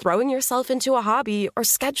playlist, throwing yourself into a hobby, or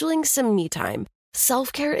scheduling some me time,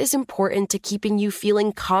 self-care is important to keeping you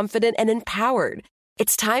feeling confident and empowered.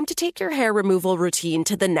 It's time to take your hair removal routine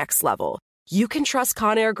to the next level. You can trust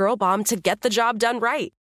Conair Girl Bomb to get the job done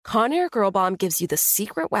right. Conair Girl Bomb gives you the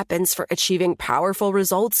secret weapons for achieving powerful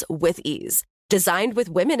results with ease. Designed with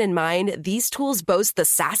women in mind, these tools boast the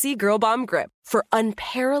sassy Girl Bomb grip for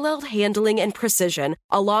unparalleled handling and precision,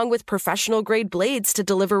 along with professional-grade blades to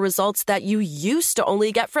deliver results that you used to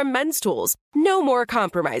only get from men's tools. No more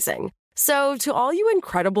compromising. So, to all you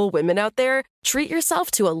incredible women out there, treat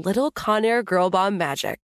yourself to a little Conair Girl Bomb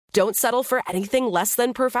magic. Don't settle for anything less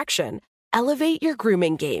than perfection. Elevate your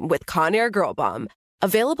grooming game with Conair Girl Bomb.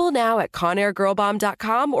 Available now at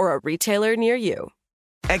ConairGirlBomb.com or a retailer near you.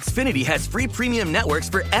 Xfinity has free premium networks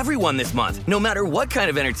for everyone this month, no matter what kind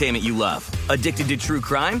of entertainment you love. Addicted to true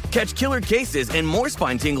crime? Catch killer cases and more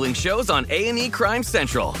spine-tingling shows on A&E Crime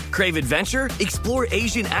Central. Crave adventure? Explore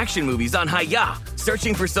Asian action movies on Hi-Ya.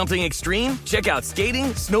 Searching for something extreme? Check out skating,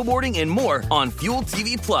 snowboarding, and more on Fuel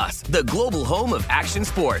TV Plus, the global home of action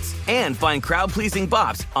sports. And find crowd-pleasing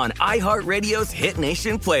bops on iHeartRadio's Hit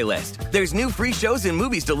Nation playlist. There's new free shows and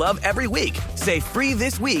movies to love every week. Say free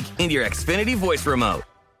this week in your Xfinity voice remote.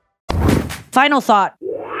 Final thought.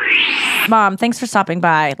 Mom, thanks for stopping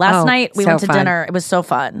by. Last night we went to dinner. It was so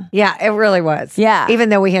fun. Yeah, it really was. Yeah. Even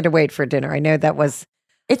though we had to wait for dinner. I know that was...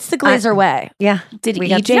 It's the Glazer way. Yeah. Did We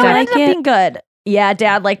got EJ No, it like ended up it? being good. Yeah,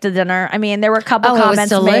 Dad liked the dinner. I mean, there were a couple Oh, it was comments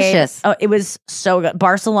delicious. made. Oh, it was so good.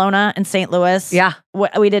 Barcelona and St. Louis. Yeah.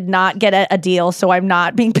 We did not get a deal, so I'm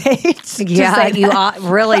not being paid. to Yeah, say you that.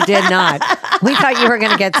 really did not. We thought you were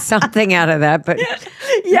going to get something out of that, but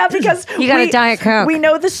Yeah, because you got a Diet Coke. We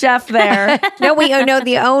know the chef there. No, we know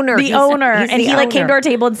the owner. The He's owner. the And he like came owner. to our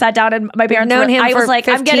table and sat down, and my parents known him I was for like,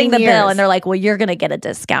 I'm getting 15 the bill. years. And they're like, well, you're going to get a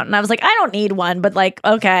discount. And I was like, I don't need one, but like,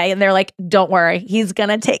 okay. And they're like, don't worry. He's going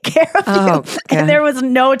to take care of Oh, you. God. And there was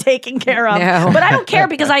no taking care of. No. But I don't care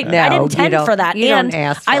because I No, didn't you intend don't- for that. you don't And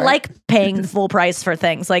ask I for it. like paying full price for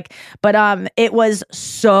things. Like, but it was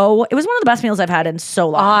one of the best meals I've had in so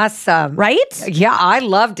long. Awesome. Right? Yeah, I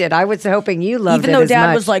loved it. I was hoping you loved Even it though as Dad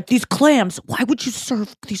much. was like, these clams, why would you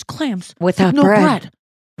serve these clams Without no bread? bread?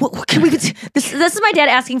 What can we? This is my dad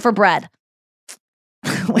asking for bread.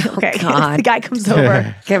 Okay, God. the guy comes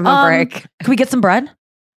over. Give him a break. Can we get some bread?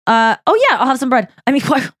 Oh yeah, I'll have some bread. I mean,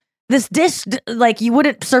 this dish, like you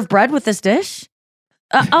wouldn't serve bread with this dish?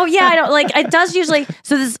 Oh yeah, I don't like. It does usually.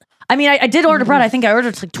 So this. I mean, I did order bread. I think I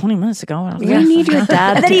ordered it like 20 minutes ago. I was We like, need your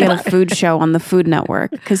dad And to then he- get a food show on the Food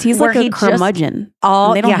Network because he's Where like a he just- curmudgeon. Oh,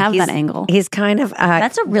 and they don't yeah, have he's- that angle. He's kind of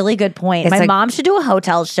That's a really good point. It's My like- mom should do a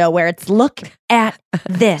hotel show where it's look at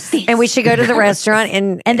this. and we should go to the restaurant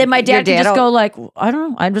and And then my your dad can just will- go like, I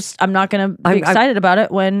don't know. I'm not going to be I'm- excited about it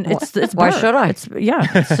when it's Why burnt. should I?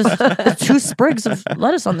 It's just 2 sprigs of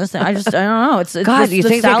lettuce on this thing. I don't know. It's God, the, you the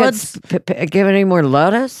think salads. they could give any more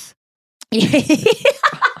lettuce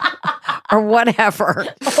or whatever?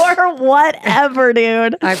 or whatever,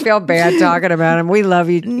 dude. I feel bad talking about him. We love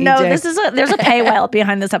you. No, EJ. there's a paywall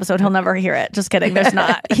behind this episode. He'll never hear it. Just kidding. There's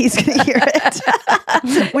not. He's gonna hear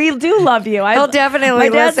it. We do love you. He'll definitely my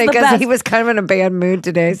dad's listen the because best. he was kind of in a bad mood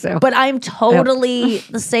today. So, But I'm totally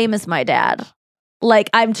the same as my dad. Like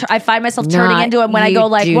I find myself turning Not into him when I you go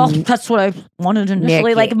like, do- well, that's what I wanted initially.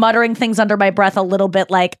 Nikki. Like muttering things under my breath a little bit,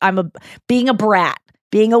 like being a brat,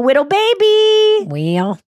 being a widow baby.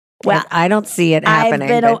 well, I don't see it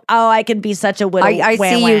happening. but I can be such a widow. I wah,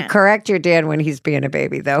 see wah. you correct your dad when he's being a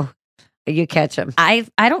baby, though. You catch him. I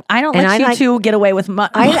don't And let I you like- two get away with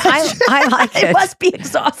much. I like It it. must be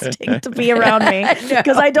exhausting to be around me I know.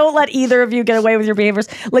 because I don't let either of you get away with your behaviors.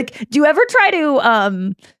 Like, do you ever try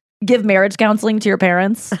to give marriage counseling to your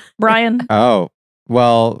parents, Brian? Oh,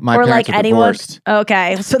 well, my or parents like are anyone? divorced.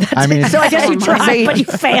 Okay, so that's I mean- so I guess you So tried, but you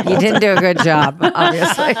failed. You didn't do a good job,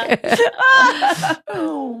 obviously.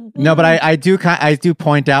 No, but I do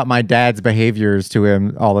point out my dad's behaviors to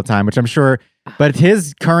him all the time, which I'm sure. But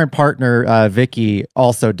his current partner, Vicky,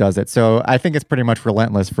 also does it. So I think it's pretty much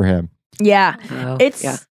relentless for him. Yeah, Oh, it's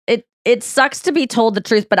yeah. it sucks to be told the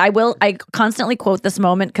truth, but I constantly quote this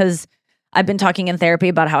moment because I've been talking in therapy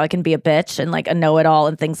about how I can be a bitch and like a know-it-all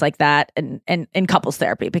and things like that, and in couples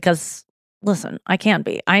therapy because listen, I can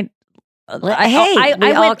be. I we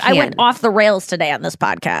all I went can. off the rails today on this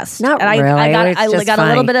podcast. Not and I really, it's I just got a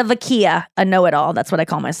little funny. bit of a Kia, a know-it-all. That's what I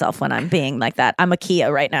call myself when I'm being like that. I'm a Kia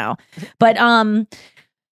right now. But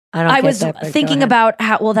I don't I get was that, but go thinking ahead. about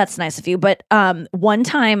how well that's nice of you, but one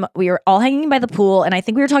time we were all hanging by the pool, and I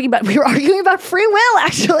think we were arguing about free will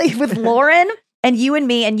actually with Lauren and you and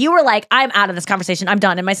me, and you were like, I'm out of this conversation. I'm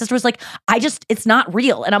done. And my sister was like, it's not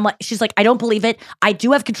real. And I'm like, she's like, I don't believe it. I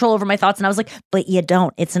do have control over my thoughts. And I was like, but you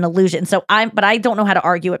don't. It's an illusion. So but I don't know how to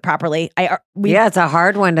argue it properly. It's a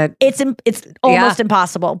hard one to. It's almost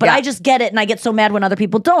impossible. But I just get it, and I get so mad when other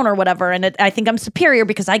people don't or whatever. And I think I'm superior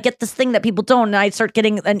because I get this thing that people don't, and I start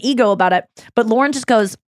getting an ego about it. But Lauren just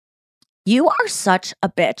goes, "You are such a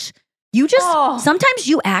bitch. You just sometimes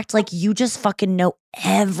you act like you just fucking know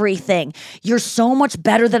everything. You're so much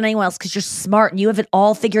better than anyone else because you're smart and you have it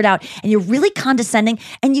all figured out, and you're really condescending,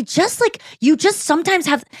 and you just sometimes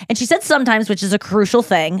have." And she said sometimes, which is a crucial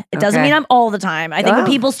thing. It doesn't mean I'm all the time. I think when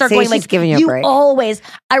people start going like, giving you a break. Always.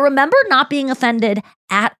 I remember not being offended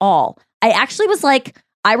at all. I actually was like,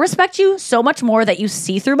 I respect you so much more that you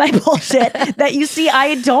see through my bullshit, that you see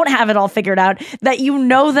I don't have it all figured out, that you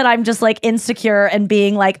know that I'm just like insecure and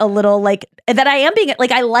being like a little like, that I am being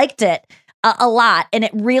like, I liked it a lot. And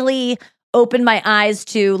it really opened my eyes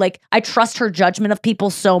to like, I trust her judgment of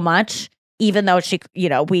people so much, even though she,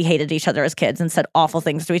 we hated each other as kids and said awful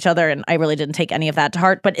things to each other. And I really didn't take any of that to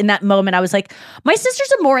heart. But in that moment, I was like, my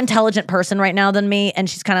sister's a more intelligent person right now than me. And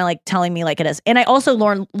she's kind of like telling me like it is. And I also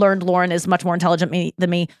learned Lauren is much more intelligent than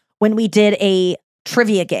me when we did a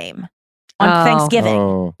trivia game on Thanksgiving.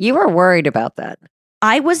 Oh. You were worried about that.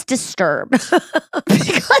 I was disturbed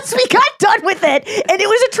because we got done with it. And it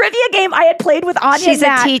was a trivia game I had played with Anya. She's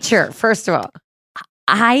a teacher, first of all.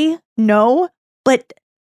 I know, but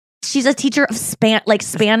she's a teacher of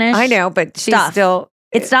Spanish. I know, but she's stuff. still.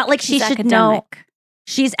 It's not like she should know.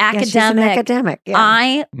 She's academic. She's an academic. Yeah.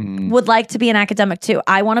 I would like to be an academic too.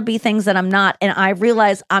 I want to be things that I'm not, and I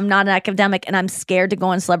realize I'm not an academic, and I'm scared to go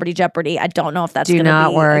on Celebrity Jeopardy. I don't know if that's going to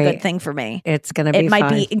be a good thing for me. It's going to be. It might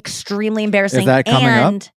be extremely embarrassing. Is that coming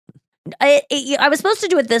up? I was supposed to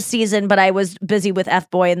do it this season, but I was busy with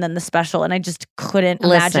F-Boy and then the special, and I just couldn't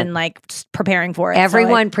imagine like just preparing for it.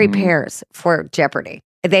 Everyone prepares for Jeopardy.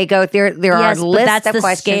 They go there are lists of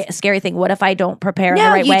questions. Scary thing. What if I don't prepare no, in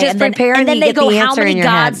the right you way? Just prepare and then they go, how many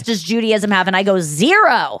gods head. does Judaism have? And I go, 0.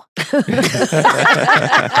 I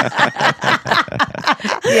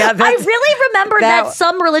really remember that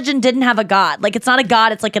some religion didn't have a god. Like it's not a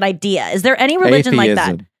god, it's like an idea. Is there any religion like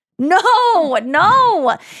that?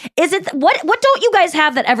 No. Is it what don't you guys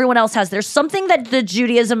have that everyone else has? There's something that the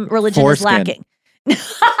Judaism religion is lacking.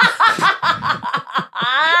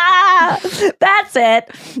 That's it.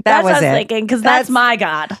 That's what I was thinking, because that's my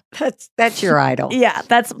God. That's your idol. Yeah,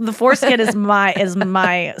 that's the foreskin is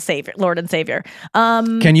my savior, Lord and Savior.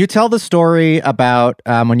 Can you tell the story about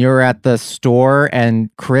when you were at the store and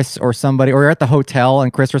Chris or somebody, or you're at the hotel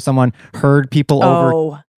and Chris or someone heard people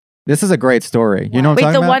over? This is a great story. You know what I'm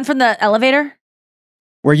talking about? Wait, the one from the elevator?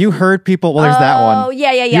 Where you heard people, there's that one. Oh,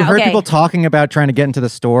 yeah. You heard people talking about trying to get into the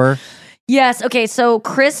store. Yes. Okay. So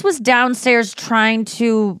Chris was downstairs trying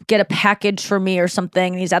to get a package for me or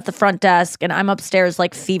something. He's at the front desk, and I'm upstairs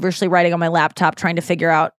like feverishly writing on my laptop, trying to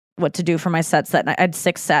figure out what to do for my sets that night. I had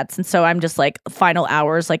 6 sets. And so I'm just like final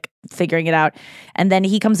hours, like figuring it out. And then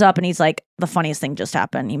he comes up and he's like, the funniest thing just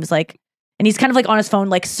happened. He was like, and he's kind of like on his phone,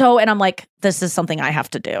 like, so, and I'm like, this is something I have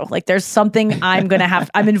to do. Like, there's something I'm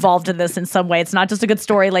involved in this in some way. It's not just a good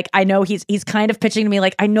story. Like, I know he's kind of pitching to me,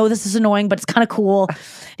 like, I know this is annoying, but it's kind of cool. And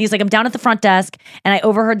he's like, I'm down at the front desk, and I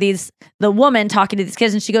overheard the woman talking to these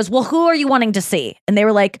kids, and she goes, well, who are you wanting to see? And they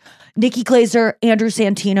were like, Nikki Glaser, Andrew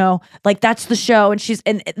Santino, like, that's the show.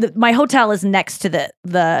 And my hotel is next to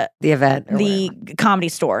the event, the comedy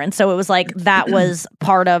store. And so it was like, that was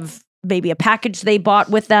part of maybe a package they bought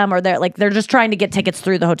with them, or they're just trying to get tickets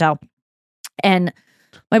through the hotel. And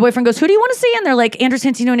my boyfriend goes, who do you want to see? And they're like, Andrew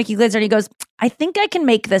Santino, Nikki Glaser. And he goes, I think I can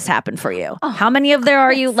make this happen for you. How many of there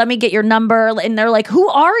are you? Let me get your number. And they're like, who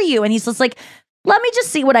are you? And he's just like, let me just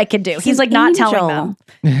see what I can do. He's like not telling them.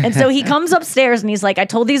 And so he comes upstairs and he's like, I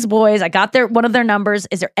told these boys, I got one of their numbers.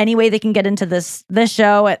 Is there any way they can get into this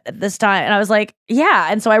show at this time? And I was like, yeah.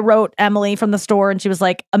 And so I wrote Emily from the store, and she was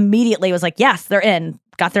like, immediately was like, yes, they're in.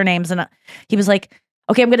 Got their names. And he was like,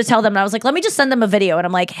 okay, I'm going to tell them. And I was like, let me just send them a video. And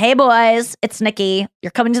I'm like, hey boys, it's Nikki.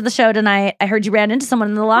 You're coming to the show tonight. I heard you ran into someone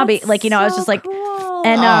in the lobby. That's like, I was just like, cool.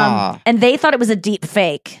 and they thought it was a deep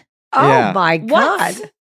fake. Oh my God.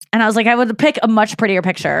 And I was like, I would pick a much prettier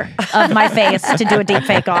picture of my face to do a deep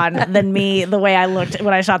fake on than me, the way I looked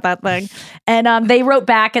when I shot that thing. And they wrote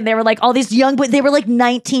back, and they were like, all these young, but they were like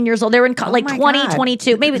 19 years old. They were in 20, God.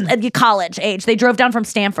 22, maybe college age. They drove down from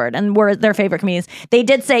Stanford and were their favorite comedians. They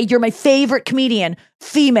did say, you're my favorite comedian,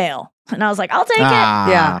 female. And I was like, I'll take it.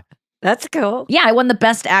 Yeah. That's cool. Yeah, I won the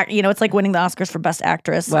best act. You know, it's like winning the Oscars for best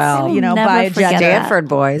actress. Wow. You know, Never by forget Jenna. Stanford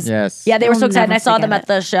boys. Yes. Yeah, they were I'll so excited. never I saw them forget at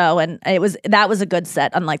the show, and that was a good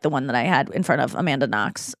set, unlike the one that I had in front of Amanda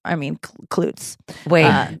Knox. I mean, Klutz. Wait,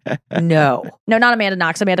 no. No, not Amanda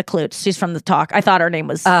Knox. Amanda Klutz. She's from the Talk. I thought her name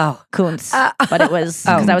was Kuntz, but it was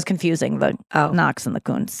because I was confusing the Knox and the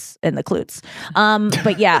Kuntz and the Klutz.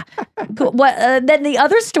 But yeah, cool. What? Then the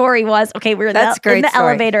other story was we were in the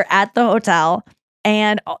elevator at the hotel.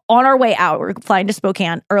 And on our way out, we're flying to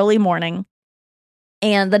Spokane early morning.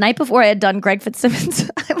 And the night before I had done Greg Fitzsimmons,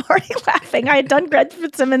 I'm already laughing. I had done Greg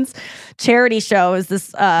Fitzsimmons' charity show. It was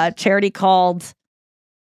this charity called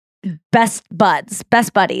Best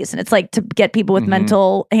Buddies. And it's like to get people with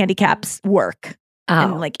mental handicaps work.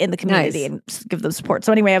 And like in the community and give them support.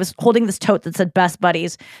 So anyway, I was holding this tote that said Best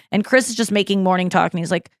Buddies. And Chris is just making morning talk. And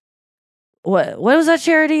he's like, what was that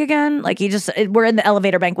charity again? Like we're in the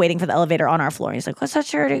elevator bank waiting for the elevator on our floor. And he's like, what's that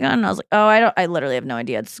charity again? And I was like, I literally have no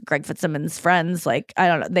idea. It's Greg Fitzsimmons' friends. Like, I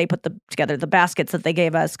don't know. They put together the baskets that they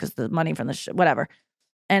gave us because the money from the whatever.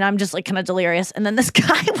 And I'm just like kind of delirious. And then this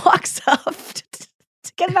guy walks up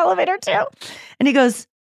to get an elevator too. And he goes,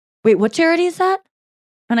 wait, what charity is that?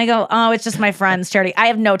 And I go, oh, it's just my friend's charity. I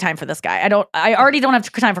have no time for this guy. I already don't have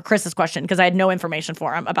time for Chris's question because I had no information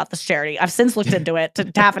for him about this charity. I've since looked into it to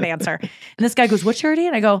have an answer. And this guy goes, what charity?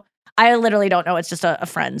 And I go, I literally don't know. It's just a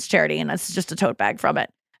friend's charity and it's just a tote bag from it.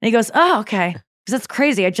 And he goes, oh, okay. Because that's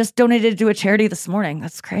crazy. I just donated to a charity this morning.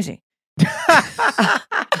 That's crazy. And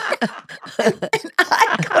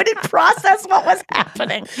I couldn't process what was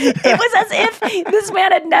happening. It was as if this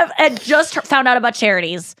man had just found out about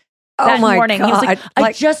charities. That morning, God. He was like,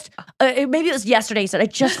 maybe it was yesterday. He said,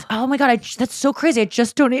 oh my God, that's so crazy. I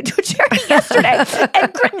just donated to a charity yesterday.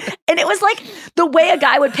 and it was like the way a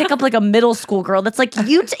guy would pick up like a middle school girl. That's like,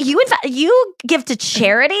 you give to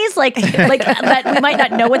charities? Like that we might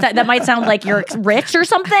not know what that might sound like you're rich or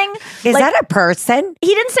something. Is that a person? He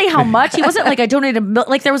didn't say how much. He wasn't like, I donated,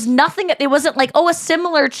 like there was nothing. It wasn't like, a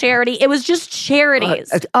similar charity. It was just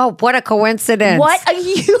charities. What a coincidence. What a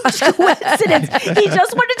huge coincidence. He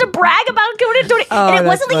just wanted to brag about going to donate. And it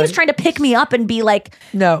wasn't like he was trying to pick me up and be like,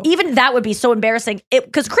 no. Even that would be so embarrassing.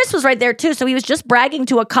 Because Chris was right there too. So he was just bragging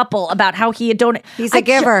to a couple about how he had donated. He's a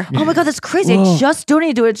giver. Oh my God, that's crazy. I just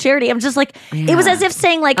donated to a charity. I'm just like, it was as if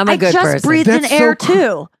saying like, I just person. breathed in air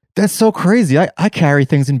too. That's so crazy. I carry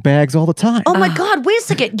things in bags all the time. Oh my God, wait a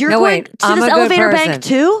second. You're going to this elevator bank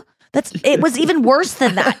too? It was even worse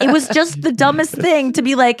than that. It was just the dumbest thing to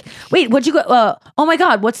be like, wait, what'd you go? Oh my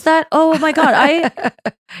God, what's that? Oh my God,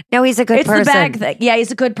 no, he's a good person. It's the bag thing. Yeah,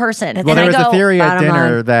 he's a good person. Well, there was a theory at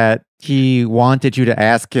dinner that he wanted you to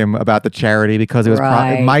ask him about the charity because it was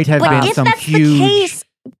it might have been if some that's huge. The case,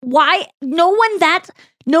 why no one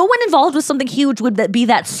involved with something huge would be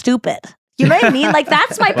that stupid. You know what I mean? Like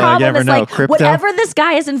that's my problem. Is like Crypto? Whatever this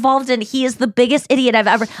guy is involved in, he is the biggest idiot I've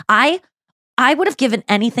ever. I would have given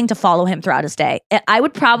anything to follow him throughout his day. I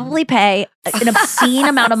would probably pay an obscene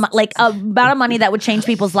amount of money that would change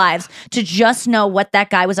people's lives to just know what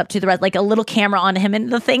that guy was up to. The rest, like a little camera on him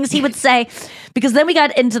and the things he would say. Because then we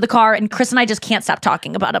got into the car and Chris and I just can't stop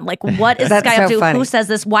talking about him. Like, what is this guy up to? Funny. Who says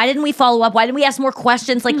this? Why didn't we follow up? Why didn't we ask more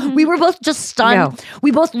questions? Like, we were both just stunned. No.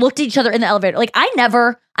 We both looked at each other in the elevator. Like,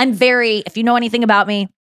 I'm very, if you know anything about me,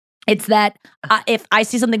 it's that if I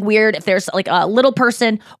see something weird, if there's like a little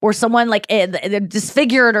person or someone like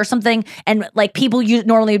disfigured or something, and like people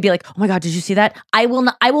normally would be like, "Oh my God, did you see that?" I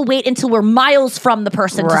will wait until we're miles from the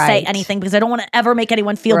person to say anything because I don't want to ever make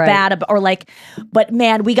anyone feel bad or like. But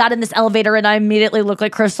man, we got in this elevator and I immediately looked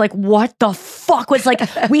like Chris, like, what the fuck was like?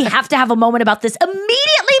 We have to have a moment about this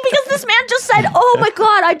immediately because this man just said, "Oh my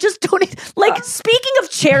God, I just donated." Like, speaking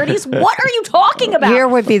of charities, what are you talking about? Here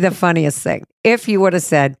would be the funniest thing if you would have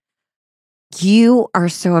said, "You are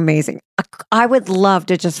so amazing. I would love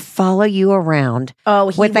to just follow you around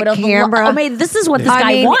with a camera." This is what this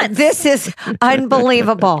guy wants. This is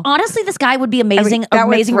unbelievable. Honestly, this guy would be amazing,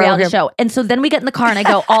 amazing reality show. And so then we get in the car and I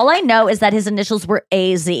go, all I know is that his initials were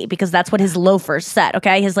AZ because that's what his loafers said.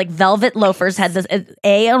 Okay. His like velvet loafers had this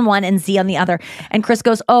A on one and Z on the other. And Chris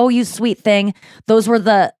goes, "Oh, you sweet thing.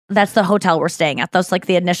 That's the hotel we're staying at. Those like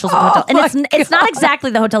the initials of the hotel." And it's not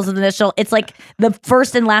exactly the hotel's initial. It's like the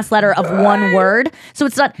first and last letter of one word. So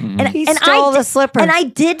it's not. He stole the slippers. And I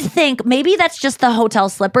did think maybe that's just the hotel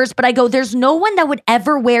slippers, but I go, there's no one that would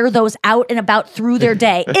ever wear those out and about through their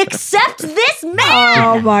day except this man.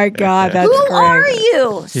 Oh my God, that's Who great. are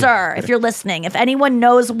you, sir? If you're listening, if anyone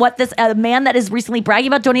knows what this man that is recently bragging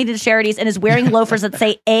about donating to charities and is wearing loafers that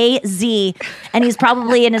say AZ, and he's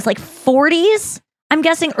probably in his like 40s. I'm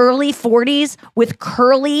guessing early 40s with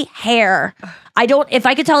curly hair. If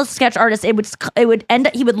I could tell a sketch artist, it would end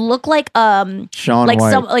up, he would look like Shaun like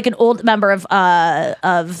White. like an old member of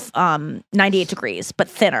 98 Degrees, but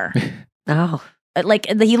thinner. Oh. Like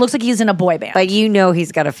he looks like he's in a boy band. But you know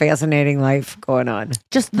he's got a fascinating life going on.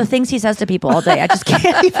 Just the things he says to people all day. I just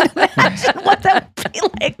can't even imagine what that would be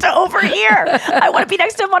like to overhear. I want to be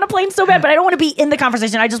next to him on a plane so bad, but I don't want to be in the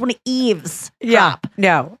conversation. I just want to eavesdrop. Yeah.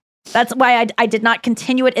 No. That's why I did not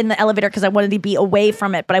continue it in the elevator, because I wanted to be away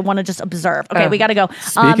from it, but I want to just observe. Okay, we got to go.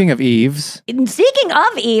 Speaking of Eves. Speaking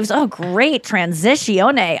of Eves, oh, great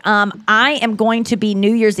transitione. I am going to be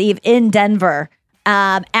New Year's Eve in Denver.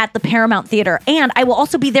 At the Paramount Theater, and I will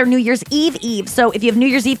also be there New Year's Eve. So if you have New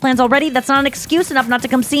Year's Eve plans already, that's not an excuse enough not to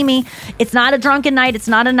come see me. It's not a drunken night. It's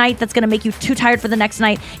not a night that's going to make you too tired for the next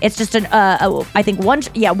night. It's just I think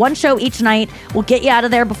one show each night. We'll get you out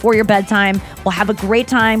of there before your bedtime. We'll have a great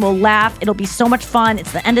time. We'll laugh. It'll be so much fun.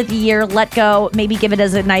 It's the end of the year. Let go. Maybe give it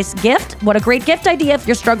as a nice gift. What a great gift idea if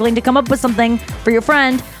you're struggling to come up with something for your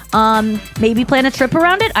friend. Maybe plan a trip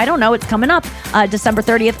around it. I don't know. It's coming up December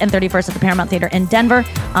 30th and 31st at the Paramount Theater in Denver.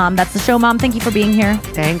 That's the show, Mom. Thank you for being here.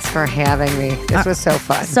 Thanks for having me. This was so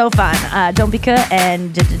fun. So fun. Don't be good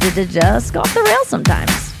and just go off the rails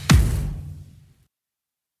sometimes.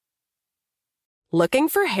 Looking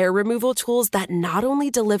for hair removal tools that not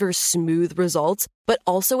only deliver smooth results, but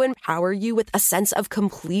also empower you with a sense of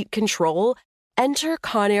complete control? Enter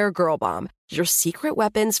Conair Girl Bomb, your secret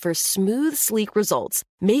weapons for smooth, sleek results,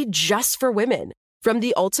 made just for women. From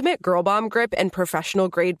the ultimate Girl Bomb grip and professional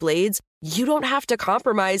grade blades, you don't have to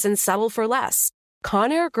compromise and settle for less.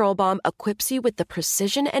 Conair Girl Bomb equips you with the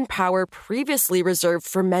precision and power previously reserved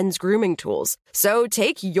for men's grooming tools. So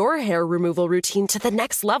take your hair removal routine to the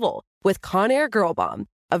next level with Conair Girl Bomb.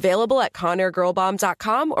 Available at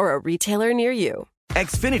ConairGirlBomb.com or a retailer near you.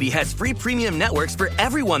 Xfinity has free premium networks for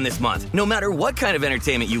everyone this month, no matter what kind of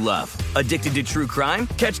entertainment you love. Addicted to true crime?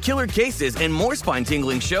 Catch killer cases and more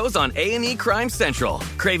spine-tingling shows on A&E Crime Central.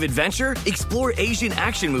 Crave adventure? Explore Asian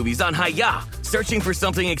action movies on Hi-Ya. Searching for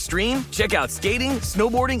something extreme? Check out skating,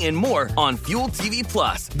 snowboarding, and more on Fuel TV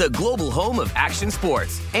Plus, the global home of action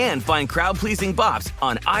sports. And find crowd-pleasing bops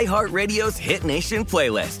on iHeartRadio's Hit Nation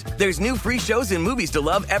playlist. There's new free shows and movies to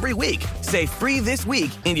love every week. Say free this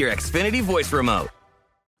week in your Xfinity voice remote.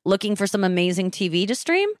 Looking for some amazing TV to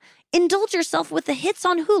stream? Indulge yourself with the hits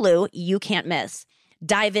on Hulu you can't miss.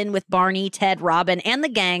 Dive in with Barney, Ted, Robin, and the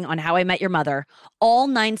gang on How I Met Your Mother. All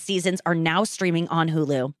 9 seasons are now streaming on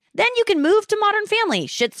Hulu. Then you can move to Modern Family,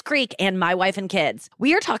 Schitt's Creek, and My Wife and Kids.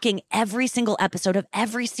 We are talking every single episode of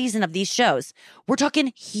every season of these shows. We're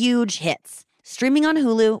talking huge hits. Streaming on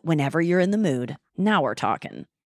Hulu whenever you're in the mood. Now we're talking.